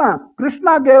Krishna.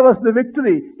 Krishna gave us the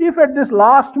victory. If at this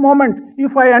last moment,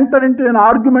 if I enter into an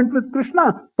argument with Krishna,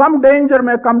 some danger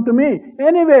may come to me.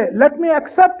 Anyway, let me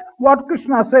accept what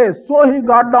Krishna says. So he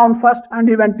got down first and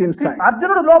he went inside.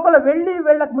 అర్జునుడు లోపల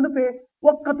వెళ్ళక మునిపే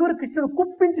ఒక్కతూరి కృష్ణుడు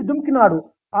కుప్పించి దుమికినాడు.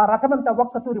 ఆ రథమంతా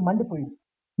ఒక్కతూరి మండిపోయింది.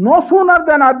 No sooner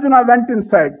than Arjuna went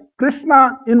inside, Krishna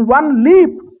in one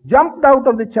leap jumped out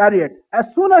of the chariot. As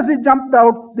soon as he jumped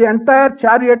out, the entire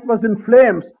chariot was in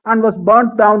flames and was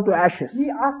burnt down to ashes. ఈ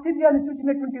ఆశ్చర్యాన్ని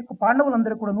చూసినటువంటి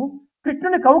పాండవులందరూ కూడాను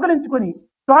కృష్ణుని కౌగలించుకొని,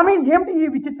 స్వామి ఏమిటి ఈ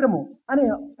విచిత్రము అని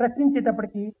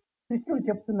ప్రశ్నించేటప్పటికి కృష్ణుడు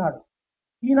చెప్తున్నాడు,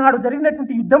 ఈనాడు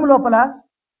జరిగినటువంటి యుద్ధం లోపల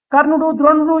కర్ణుడు,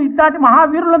 ద్రోణుడు ఇట్లాంటి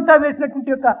మహావీరులంతా వేసినటువంటి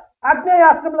యొక్క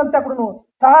ఆగ్నేయాస్త్రములంతా కూడాను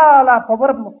చాలా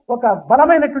ఒక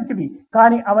బలమైనటువంటివి.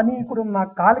 కానీ అవన్నీ కూడా నా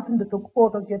కాలి కింద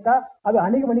తొక్కుపోవటం చేత అవి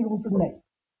అణిగి ఉంటున్నాయి.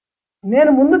 నేను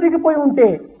ముందు దిగిపోయి ఉంటే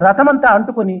రథమంతా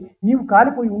అంటుకొని నీవు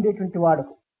కాలిపోయి ఉండేటువంటి వాడు.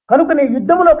 కనుకనే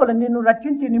యుద్ధము లోపల నిన్ను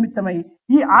రక్షించే నిమిత్తమై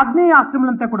ఈ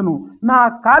ఆగ్నేయాస్త్రములంతా కూడాను నా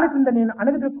కాలి కింద నేను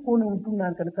అణగదొక్కుకొని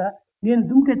ఉంటున్నాను. కనుక నేను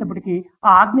దుంకేటప్పటికీ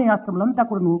ఆ ఆగ్నేయాస్త్రములంతా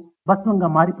కూడాను భస్మంగా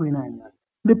మారిపోయినాయన్నారు.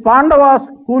 The Pandavas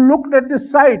who looked at this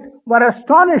sight were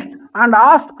astonished and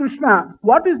asked Krishna,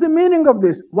 what is the meaning of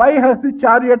this? Why has the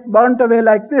chariot burnt away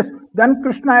like this? Then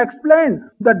Krishna explained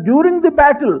that during the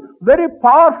battle, very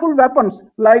powerful weapons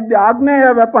like the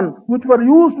Agneya weapon, which were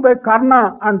used by Karna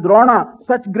and Drona,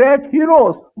 such great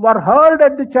heroes, were hurled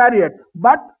at the chariot.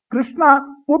 But Krishna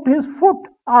put his foot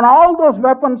on all those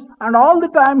weapons, and all the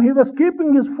time he was keeping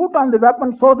his foot on the weapon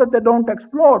so that they don't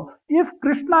explode. If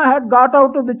Krishna had got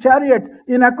out of the chariot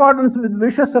in accordance with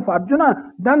wishes of Arjuna,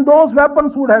 then those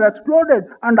weapons would have exploded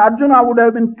and Arjuna would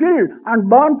have been killed and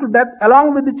burned to death along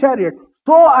with the chariot.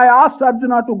 So I asked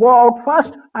Arjuna to go out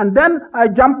first, and then I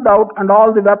jumped out and all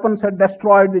the weapons had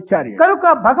destroyed the chariot.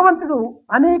 కనుక భగవంతుడు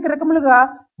అనేక రకములుగా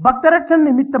భక్తరక్షణ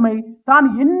నిమిత్తమై తాను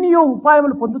ఎన్నో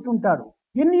ఉపాయములు పొందుతుంటాడు,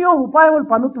 ఎన్నో ఉపాయములు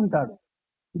పన్నుతుంటాడు.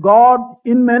 God,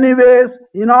 in many ways,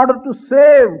 in order to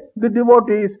save the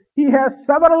devotees, he has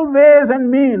several ways and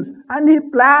means, and he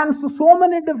plans so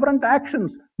many different actions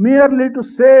merely to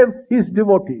save his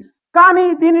devotees. కానీ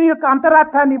దీని యొక్క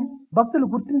అంతరార్థాన్ని భక్తులు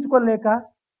గుర్తించుకోలేక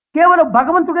కేవలం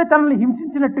భగవంతుడే తనని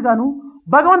హింసించినట్టుగాను,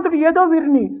 భగవంతుడు ఏదో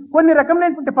వీరిని కొన్ని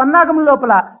రకమైనటువంటి పన్నాగం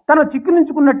లోపల తను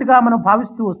చిక్కిలించుకున్నట్టుగా మనం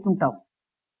భావిస్తూ వస్తుంటాం.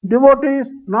 Devotees,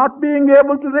 not being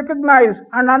able to recognize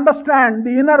and understand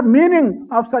the inner meaning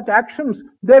of such actions,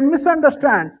 they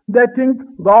misunderstand. They think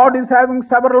God is having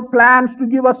several plans to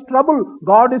give us trouble.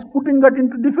 God is putting us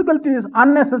into difficulties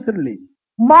unnecessarily.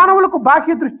 మానవులకు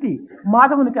బాహ్య దృష్టి,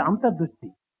 మాధవునికి అంతర్దృష్టి.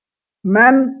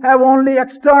 Men have only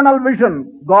external vision.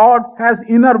 God has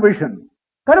inner vision.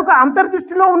 కనుక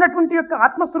అంతర్దృష్టిలో ఉన్నటువంటి యొక్క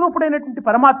ఆత్మస్వరూపుడైనటువంటి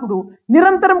పరమాత్ముడు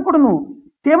నిరంతరం కూడాను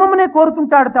క్షేమమునే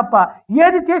కోరుతుంటాడు తప్ప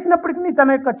ఏది చేసినప్పటికీ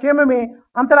తన యొక్క క్షేమమే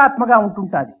అంతరాత్మగా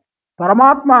ఉంటుంటాది.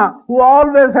 Paramatma, who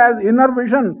always has inner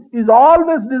vision, is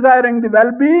always desiring the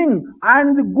well-being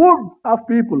and the good of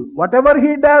people. Whatever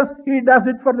he does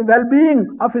it for the well-being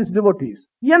of his devotees.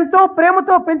 ఎంతో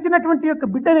ప్రేమతో పెంచినటువంటి యొక్క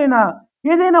బిడ్డనైనా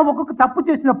ఏదైనా ఒక్కొక్క తప్పు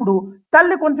చేసినప్పుడు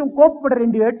తల్లి కొంచెం కోపపడి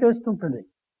 2 ఏళ్ళు వేస్తుంటుంది.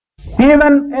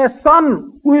 Even a son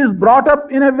who is brought up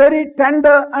in a very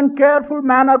tender and careful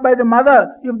manner by the mother,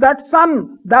 if that son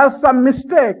does some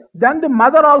mistake, then the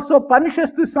mother also punishes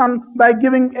the son by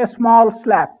giving a small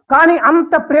slap. కానీ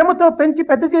అంత ప్రేమతో పెంచి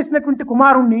పెద్ద చేసినటువంటి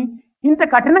కుమారుణ్ణి ఇంత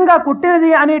కఠినంగా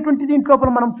కొట్టేది అనేటువంటి దీంట్లో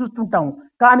మనం చూస్తుంటాం.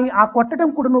 కానీ ఆ కొట్టడం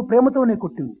కూడా నువ్వు ప్రేమతోనే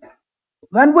కొట్టింది.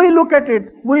 When we look at it,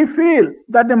 we feel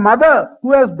that the mother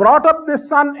who has brought up this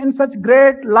son in such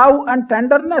great love and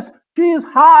tenderness, she is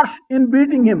harsh in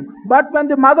beating him. But when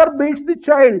the mother beats the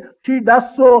child, she does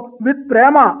so with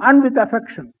prema and with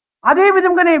affection. అదే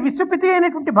విధంగానే విశ్వపితి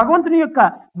అయినటువంటి భగవంతుని యొక్క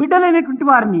బిడ్డలైనటువంటి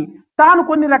వారిని తాను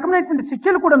కొన్ని రకమైనటువంటి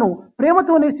శిక్షలు కూడాను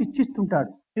ప్రేమతోనే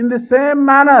శిక్షిస్తుంటాడు. In the same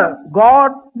manner,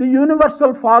 God, the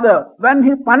universal Father, when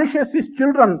he punishes his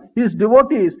children, his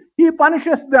devotees, he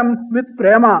punishes them with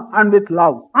prema and with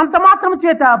love. అంత మాత్రం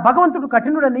చేత భగవంతుడు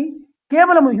కఠినుడని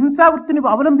కేవలం హింసావృత్తిని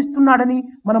అవలంబిస్తున్నాడని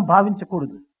మనం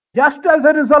భావించకూడదు. Just as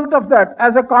a result of that,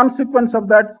 as a consequence of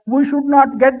that, we should not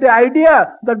get the idea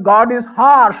that God is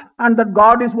harsh and that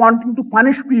God is wanting to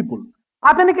punish people.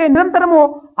 అతనికి నిరంతరము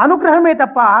అనుగ్రహమే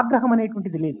తప్ప ఆగ్రహం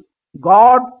అనేటువంటిది లేదు.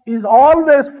 God is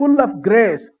always full of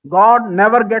grace. God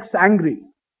never gets angry.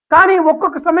 కానీ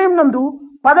ఒక్కొక్క సమయం నందు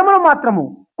పదములు మాత్రము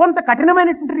కొంత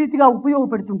కఠినమైనటువంటి రీతిగా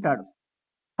ఉపయోగపెడుతుంటాడు.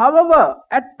 However,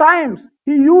 at times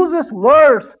he uses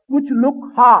words which look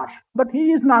harsh, but he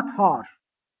is not harsh.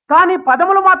 కానీ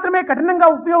పదములు మాత్రమే కఠినంగా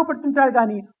ఉపయోగపెడుతుంటాడు,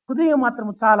 కానీ హృదయం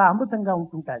మాత్రము చాలా అమృతంగా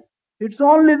ఉంటుంటాది. It's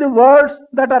only the words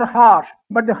that are harsh,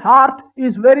 but the heart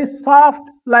is very soft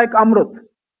like amrut.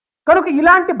 కనుక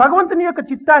ఇలాంటి భగవంతుని యొక్క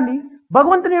చిత్తాన్ని,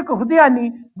 భగవంతుని యొక్క హృదయాన్ని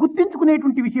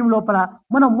గుర్తించుకునేటువంటి విషయం లోపల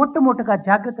మనం మొట్టమొదటిగా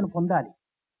జాగ్రత్తను పొందాలి.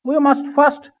 We must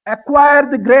first acquire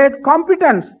the great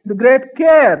competence, the great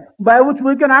care by which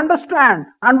we can understand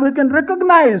and we can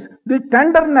recognize the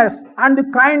tenderness and the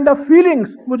kind of feelings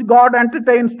which God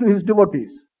entertains to his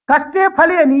devotees. కష్టే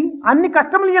ఫలి అని అన్ని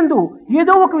కష్టములు యందు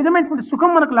ఏదో ఒక విధమైనటువంటి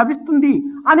సుఖం మనకు లభిస్తుంది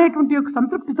అనేటువంటి ఒక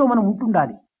సంతృప్తితో మనం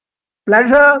ఉంటుండాలి.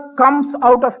 Pleasure comes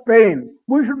out of pain.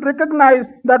 We should recognize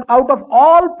that out of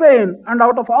all pain and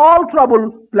out of all trouble,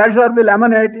 pleasure will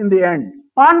emanate in the end.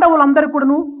 పాండవులందరూ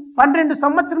కూడాను 12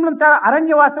 సంవత్సరములంతా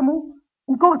అరణ్యవాసము,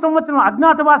 ఇంకొక సంవత్సరం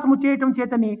అజ్ఞాతవాసము చేయటం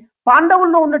చేతని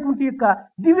పాండవుల్లో ఉన్నటువంటి యొక్క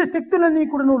దివ్య శక్తులన్నీ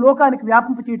కూడాను లోకానికి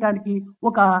వ్యాపింప చేయడానికి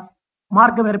ఒక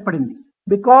మార్గం ఏర్పడింది.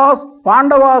 Because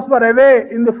Pandavas were away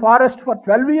in the forest for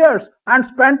 12 years and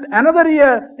spent another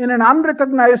year in an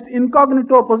unrecognized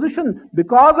incognito position,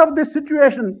 because of this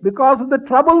situation, because of the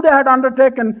trouble they had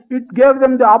undertaken, it gave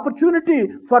them the opportunity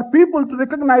for people to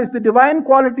recognize the divine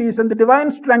qualities and the divine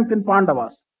strength in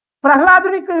Pandavas.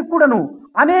 ప్రహ్లాదునికి కూడాను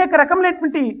అనేక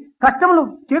రకములైనటువంటి కష్టములు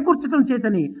చేకూర్చడం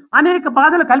చేతని, అనేక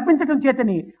బాధలు కల్పించడం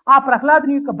చేతని ఆ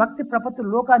ప్రహ్లాదుని యొక్క భక్తి ప్రపత్తులు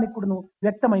లోకానికి కూడాను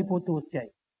వ్యక్తమైపోతూ వచ్చాయి.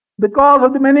 Because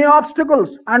of the many obstacles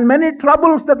and many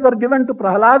troubles that were given to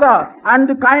Prahlada and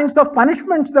the kinds of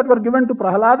punishments that were given to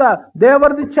Prahlada, they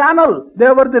were the channel,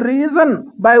 they were the reason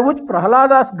by which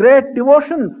Prahlada's great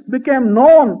devotion became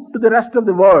known to the rest of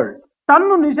the world.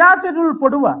 తన్ను నిశాచరులు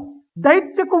పొడువ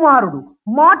దైత్య కుమారుడు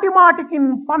మాటి మాటికి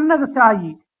పన్నగ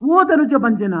సాయి ఓ ధనుజ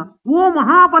భంజన ఓ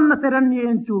మహాపన్న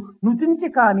శరణ్యేంచు నుతించి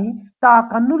కాని తా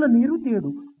కన్నుల నీరు తేడు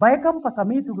భయకంప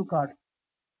సమేతుడు కాడు.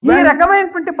 ఈ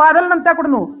రకమైనటువంటి బాధలనంతా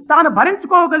కూడాను తాను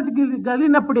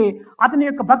భరించుకోగలిగినప్పుడే అతని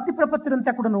యొక్క భక్తి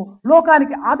ప్రపత్తులంతా కూడాను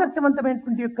లోకానికి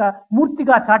ఆదర్శవంతమైనటువంటి యొక్క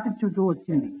మూర్తిగా చాటించుతూ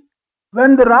వచ్చింది.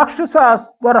 When the Rakshasas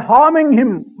were harming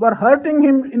him, were hurting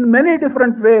him in many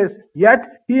different ways, yet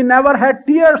he never had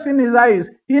tears in his eyes.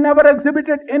 He never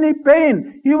exhibited any pain.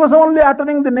 He was only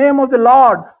uttering the name of the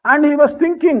Lord, and he was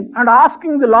thinking and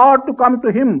asking the Lord to come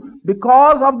to him.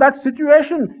 Because of that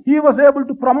situation, he was able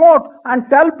to promote and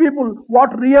tell people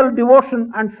what real devotion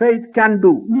and faith can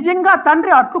do. నిజంగా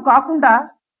తండ్రి అట్టు కాకుండా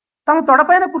తమ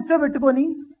తొడపైన కూర్చోబెట్టుకొని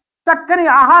చక్కని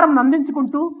ఆహారం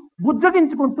అందించుకుంటూ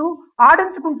బుజ్జగించుకుంటూ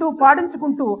ఆడించుకుంటూ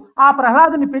పాడించుకుంటూ ఆ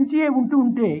ప్రహ్లాదుని పెంచియే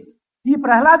ఉంటే ఈ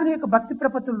ప్రహ్లాదుని యొక్క భక్తి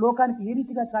ప్రపత్తులు లోకానికి ఏ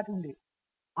రీతిగా చాటి ఉండే.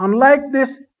 Unlike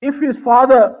this, if his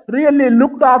father really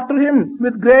looked after him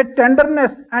with great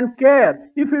tenderness and care,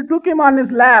 if he took him on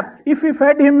his lap, if he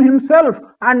fed him himself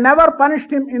and never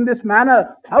punished him in this manner,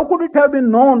 how could it have been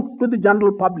known to the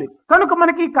general public? కనుక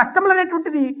మనకి కష్టములు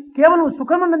అనేటువంటిది కేవలం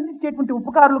సుఖం అందించేటువంటి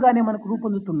ఉపకారాలుగానే మనకు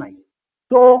రూపొందుతున్నాయి.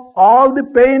 So all the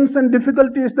pains and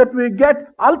difficulties that we get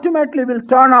ultimately will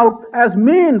turn out as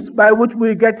means by which we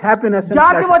get happiness and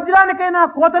జాతి pleasure. వజ్రానికైనా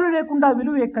కోతలు లేకుండా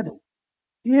విలువ ఎక్కదు.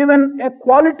 Even a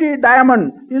quality diamond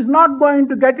is not going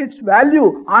to get its value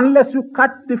unless you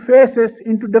cut the faces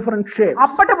into different shapes.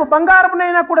 అప్పటి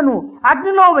బంగారమునైనా కూడాను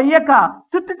అగ్నిలో వెయ్యక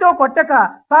చుట్టితో కొట్టక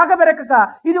సాగబెరకక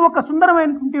ఇది ఒక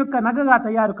సుందరమైనటువంటి యొక్క నగగా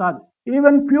తయారు కాదు.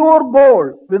 Even pure gold,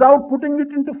 without putting it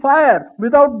into fire,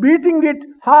 without beating it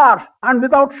harsh and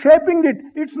without shaping it,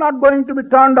 it's not going to be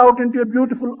turned out into a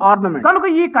beautiful ornament. కనుక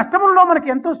ఈ కష్టములలో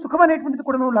మనకి ఎంతో సుఖం అనేటువంటిది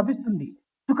కూడా లభిస్తుంది.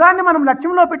 సుఖాన్ని మనం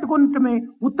లక్ష్యంలో పెట్టుకుంటమే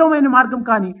ఉత్తమమైన మార్గం,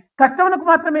 కానీ కష్టమునకు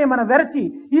మాత్రమే మన వెరచి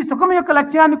ఈ సుఖం యొక్క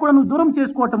లక్ష్యాన్ని కూడా దూరం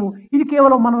చేసుకోవటము ఇది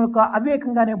కేవలం మనం యొక్క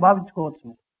అవివేకంగానే భావించుకోవచ్చు.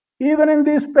 Even in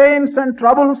these pains and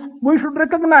troubles, we should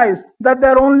recognize that they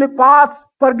are only paths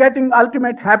for getting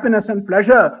ultimate happiness and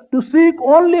pleasure. To seek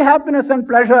only happiness and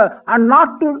pleasure and not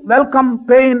to welcome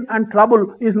pain and trouble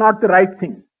is not the right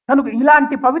thing. కనుక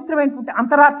ఇలాంటి పవిత్రమైనటువంటి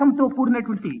అంతరార్థంతో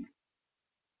కూడినటువంటి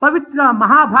పవిత్ర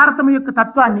మహాభారతం యొక్క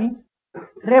తత్వాన్ని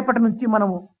రేపటి నుంచి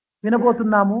మనము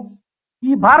వినబోతున్నాము.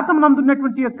 ఈ భారతం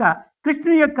నందున్నటువంటి యొక్క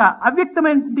కృష్ణుని యొక్క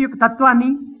అవ్యక్తమైనటువంటి యొక్క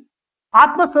తత్వాన్ని,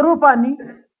 ఆత్మస్వరూపాన్ని,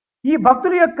 ఈ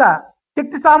భక్తుల యొక్క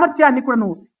శక్తి సామర్థ్యాన్ని కూడాను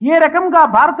ఏ రకంగా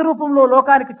భారత రూపంలో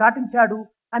లోకానికి చాటించాడు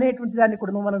అనేటువంటి దాన్ని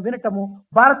కూడాను మనం వినటము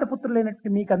భారత పుత్రులైనటువంటి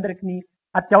మీకందరికీ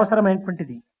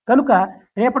అత్యవసరమైనటువంటిది. కనుక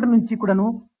రేపటి నుంచి కూడాను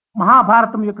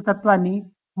మహాభారతం యొక్క తత్వాన్ని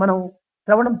మనం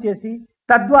శ్రవణం చేసి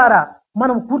తద్వారా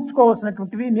మనం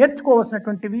కూర్చుకోవాల్సినటువంటివి,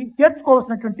 నేర్చుకోవాల్సినటువంటివి,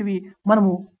 చేర్చుకోవాల్సినటువంటివి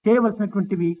మనము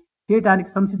చేయవలసినటువంటివి చేయడానికి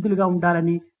సంసిద్ధులుగా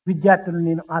ఉండాలని విద్యార్థులను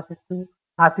నేను ఆశిస్తూ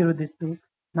ఆశీర్వదిస్తూ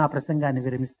నా ప్రసంగాన్ని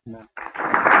విరమిస్తున్నాను.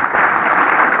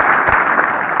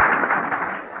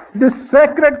 the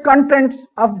sacred contents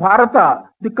of Bharata,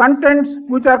 the contents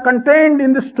which are contained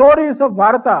in the stories of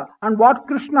Bharata and what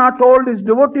Krishna told his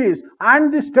devotees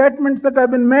and the statements that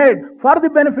have been made for the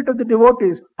benefit of the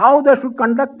devotees, how they should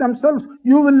conduct themselves,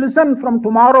 you will listen from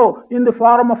tomorrow in the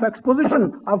form of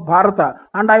exposition of Bharata.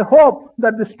 And I hope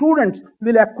that the students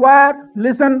will acquire,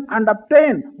 listen and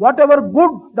obtain whatever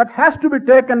good that has to be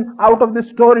taken out of the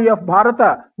story of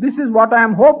Bharata. This is what I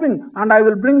am hoping, and I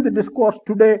will bring the discourse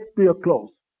today to a close.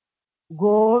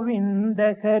 Govind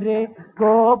हरे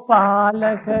गोपाल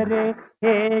हरे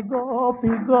हे गोपी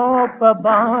गोप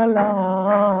बाला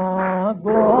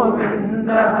गोविंद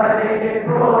हरे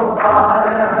गोपाल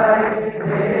हरे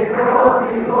हे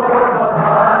गोपी गोप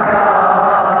बाला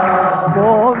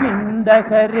गोविंद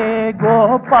हरे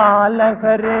गोपाल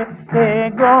हरे हे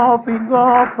गोपी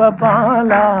गोप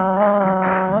बाला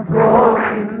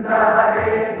गोविंद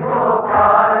हरे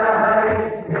गोपाल हरे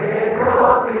हे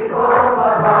गोपी गोप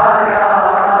बाला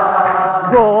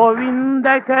गोविंद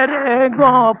करे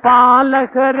गोपाल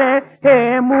करे हे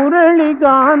मुरली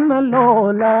गान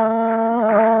लोला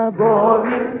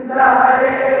गोविंद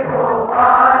हरे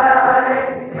गोपाल हरे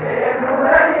हे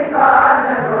मुरली गान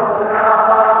लोला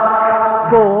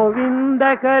गोविंद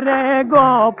करे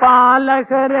गोपाल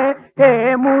करे हे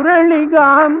मुरली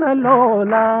गान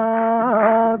लोला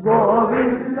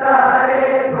गोविंद हरे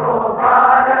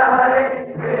गोपाल हरे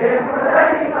हे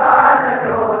मुरली गान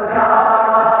लोला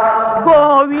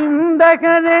गोविंद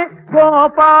करे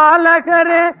गोपाल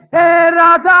करे हे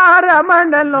राधा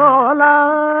रमण लोला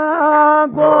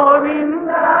गोविंद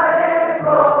हरे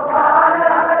गोपाल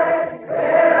हरे हे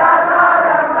राधा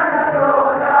रमण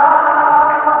लोला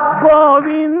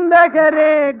गोविंद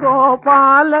करे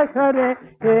गोपाल करे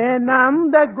हे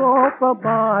नंद गोप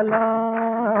बाला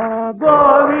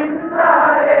गोविंद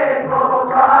हरे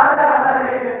गोपाल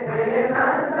हरे हे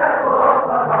नंद गोप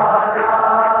बाला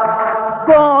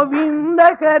गोविंद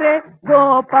करे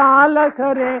गोपाल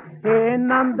करे हे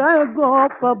नंद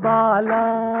गोप बाला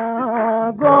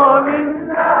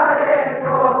गोविंद हरे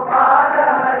गोपाल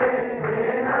हरे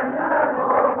हे नंद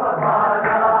गोप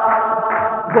बाला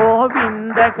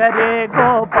गोविंद करे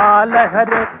गोपाल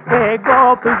हरे हे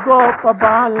गोप गोप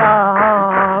बाला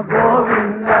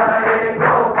गोविंद हरे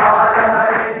गोपाल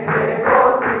हरे हे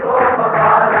गोप गोप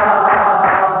बाला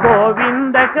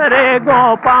गोविंद करे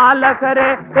गोपाल करे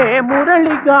हे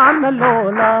मुरली गान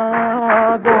लोला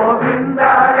गोविंद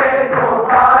हरे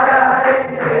गोपाल हरे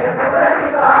हे मुरली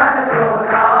गान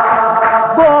लोला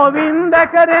गोविंद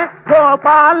करे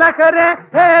गोपाल करे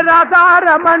हे राधा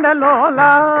रमण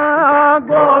लोला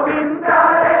गोविंद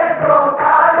हरे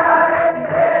गोपाल हरे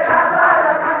हे राधा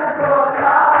रमण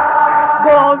लोला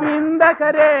गोविंद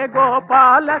करे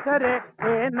गोपाल करे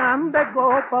हे नंद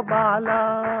गोप बाला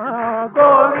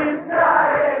गोविंद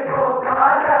हरे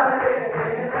गोपाल हरे हे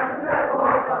नंद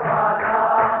गोप बाला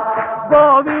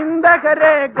गोविंद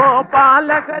करे गोपाल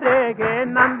करे हे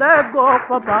नंद गोप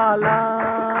बाला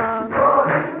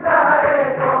गोविंद हरे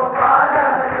गोपाल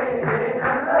हरे हे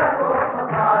नंद गोप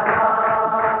बाला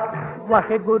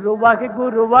वाहे गुरु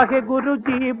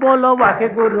जी बोलो वाहे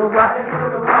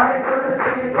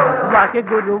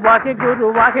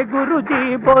गुरु जी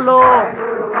बोलो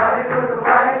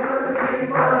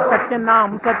सत्य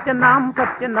नाम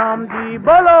जी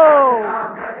बोलो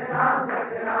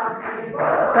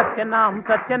सत्य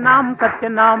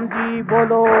नाम जी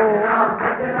बोलो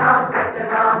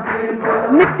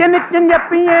नित्य नित्य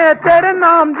जपिए तेरे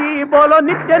नाम जी बोलो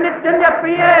नित्य नित्य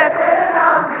जपिए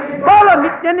बोलो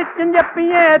नित्य नित्य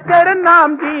जपिए तेरे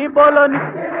नाम जी बोलो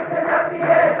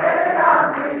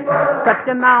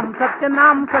सत्य नाम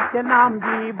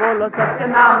जी बोलो सत्य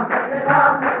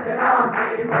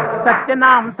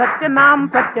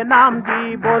नाम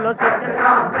जी बोलो सत्य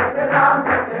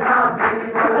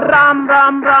राम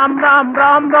राम राम राम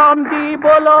राम राम जी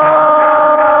बोलो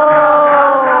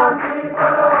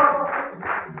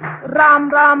राम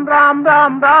राम राम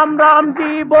राम राम राम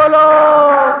जी बोलो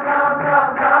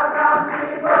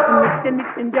नित्य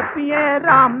नित्य जपिए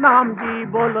राम नाम जी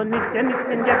बोलो नित्य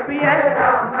नित्य जपिए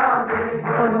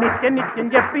नित्य नित्य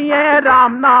जपिए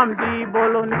राम नाम जी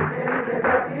बोलो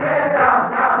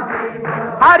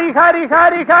हरि हरि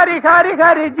हरि हरि हरि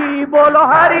हरि जी बोलो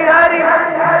हरि हरि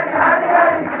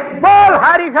बोल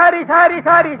हरि हरि हरि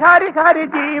हरि हरि हरि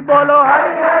जी बोलो हरि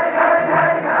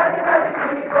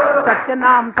सत्य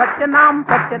नाम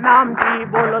जी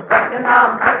बोलो सत्य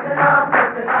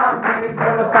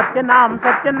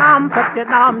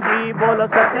नाम जी बोलो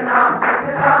सत्य नाम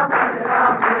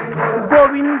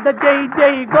गोविंद जय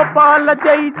जय गोपाल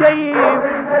जय जय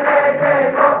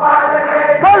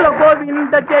बोलो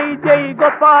गोविंद जय जय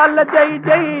गोपाल जय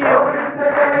जय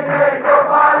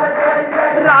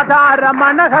राधा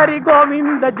रमण हरि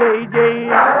गोविंद जय जय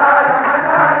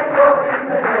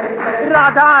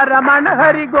राधा रमण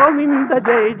हरि गोविंद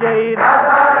जय जय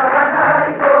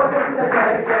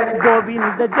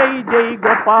गोविंद जय जय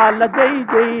गोपाल जय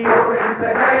जय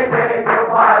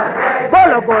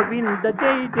बोलो गोविंद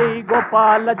जय जय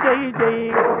गोपाल जय जय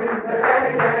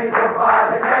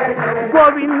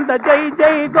गोविंद जय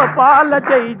जय गोपाल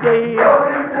जय जय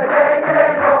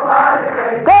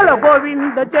बोलो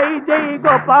गोविंद जय जय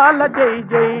गोपाल जय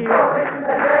जय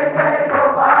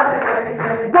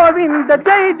गोविंद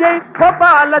जय जय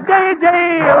गोपाल जय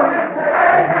जय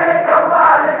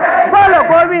बोलो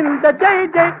गोविंद जय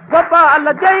जय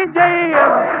गोपाल जय जय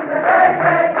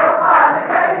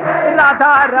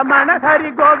राधा रमण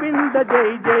हरि गोविंद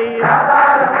जय जय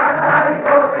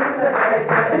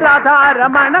राधा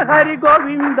रमण हरि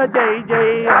गोविंद जय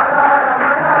जय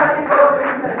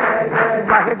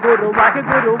वाहेगुरु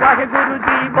वाहेगुरु वाहेगुरु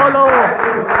जी बोलो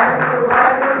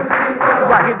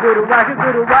वाहेगुरु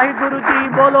वाहेगुरु वाहेगुरु जी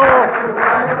बोलो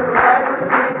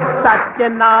सत्य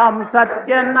नाम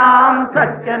सत्य नाम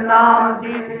सत्य नाम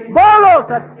जी बोलो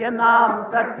सत्य नाम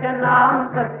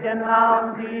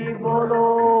जी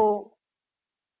बोलो।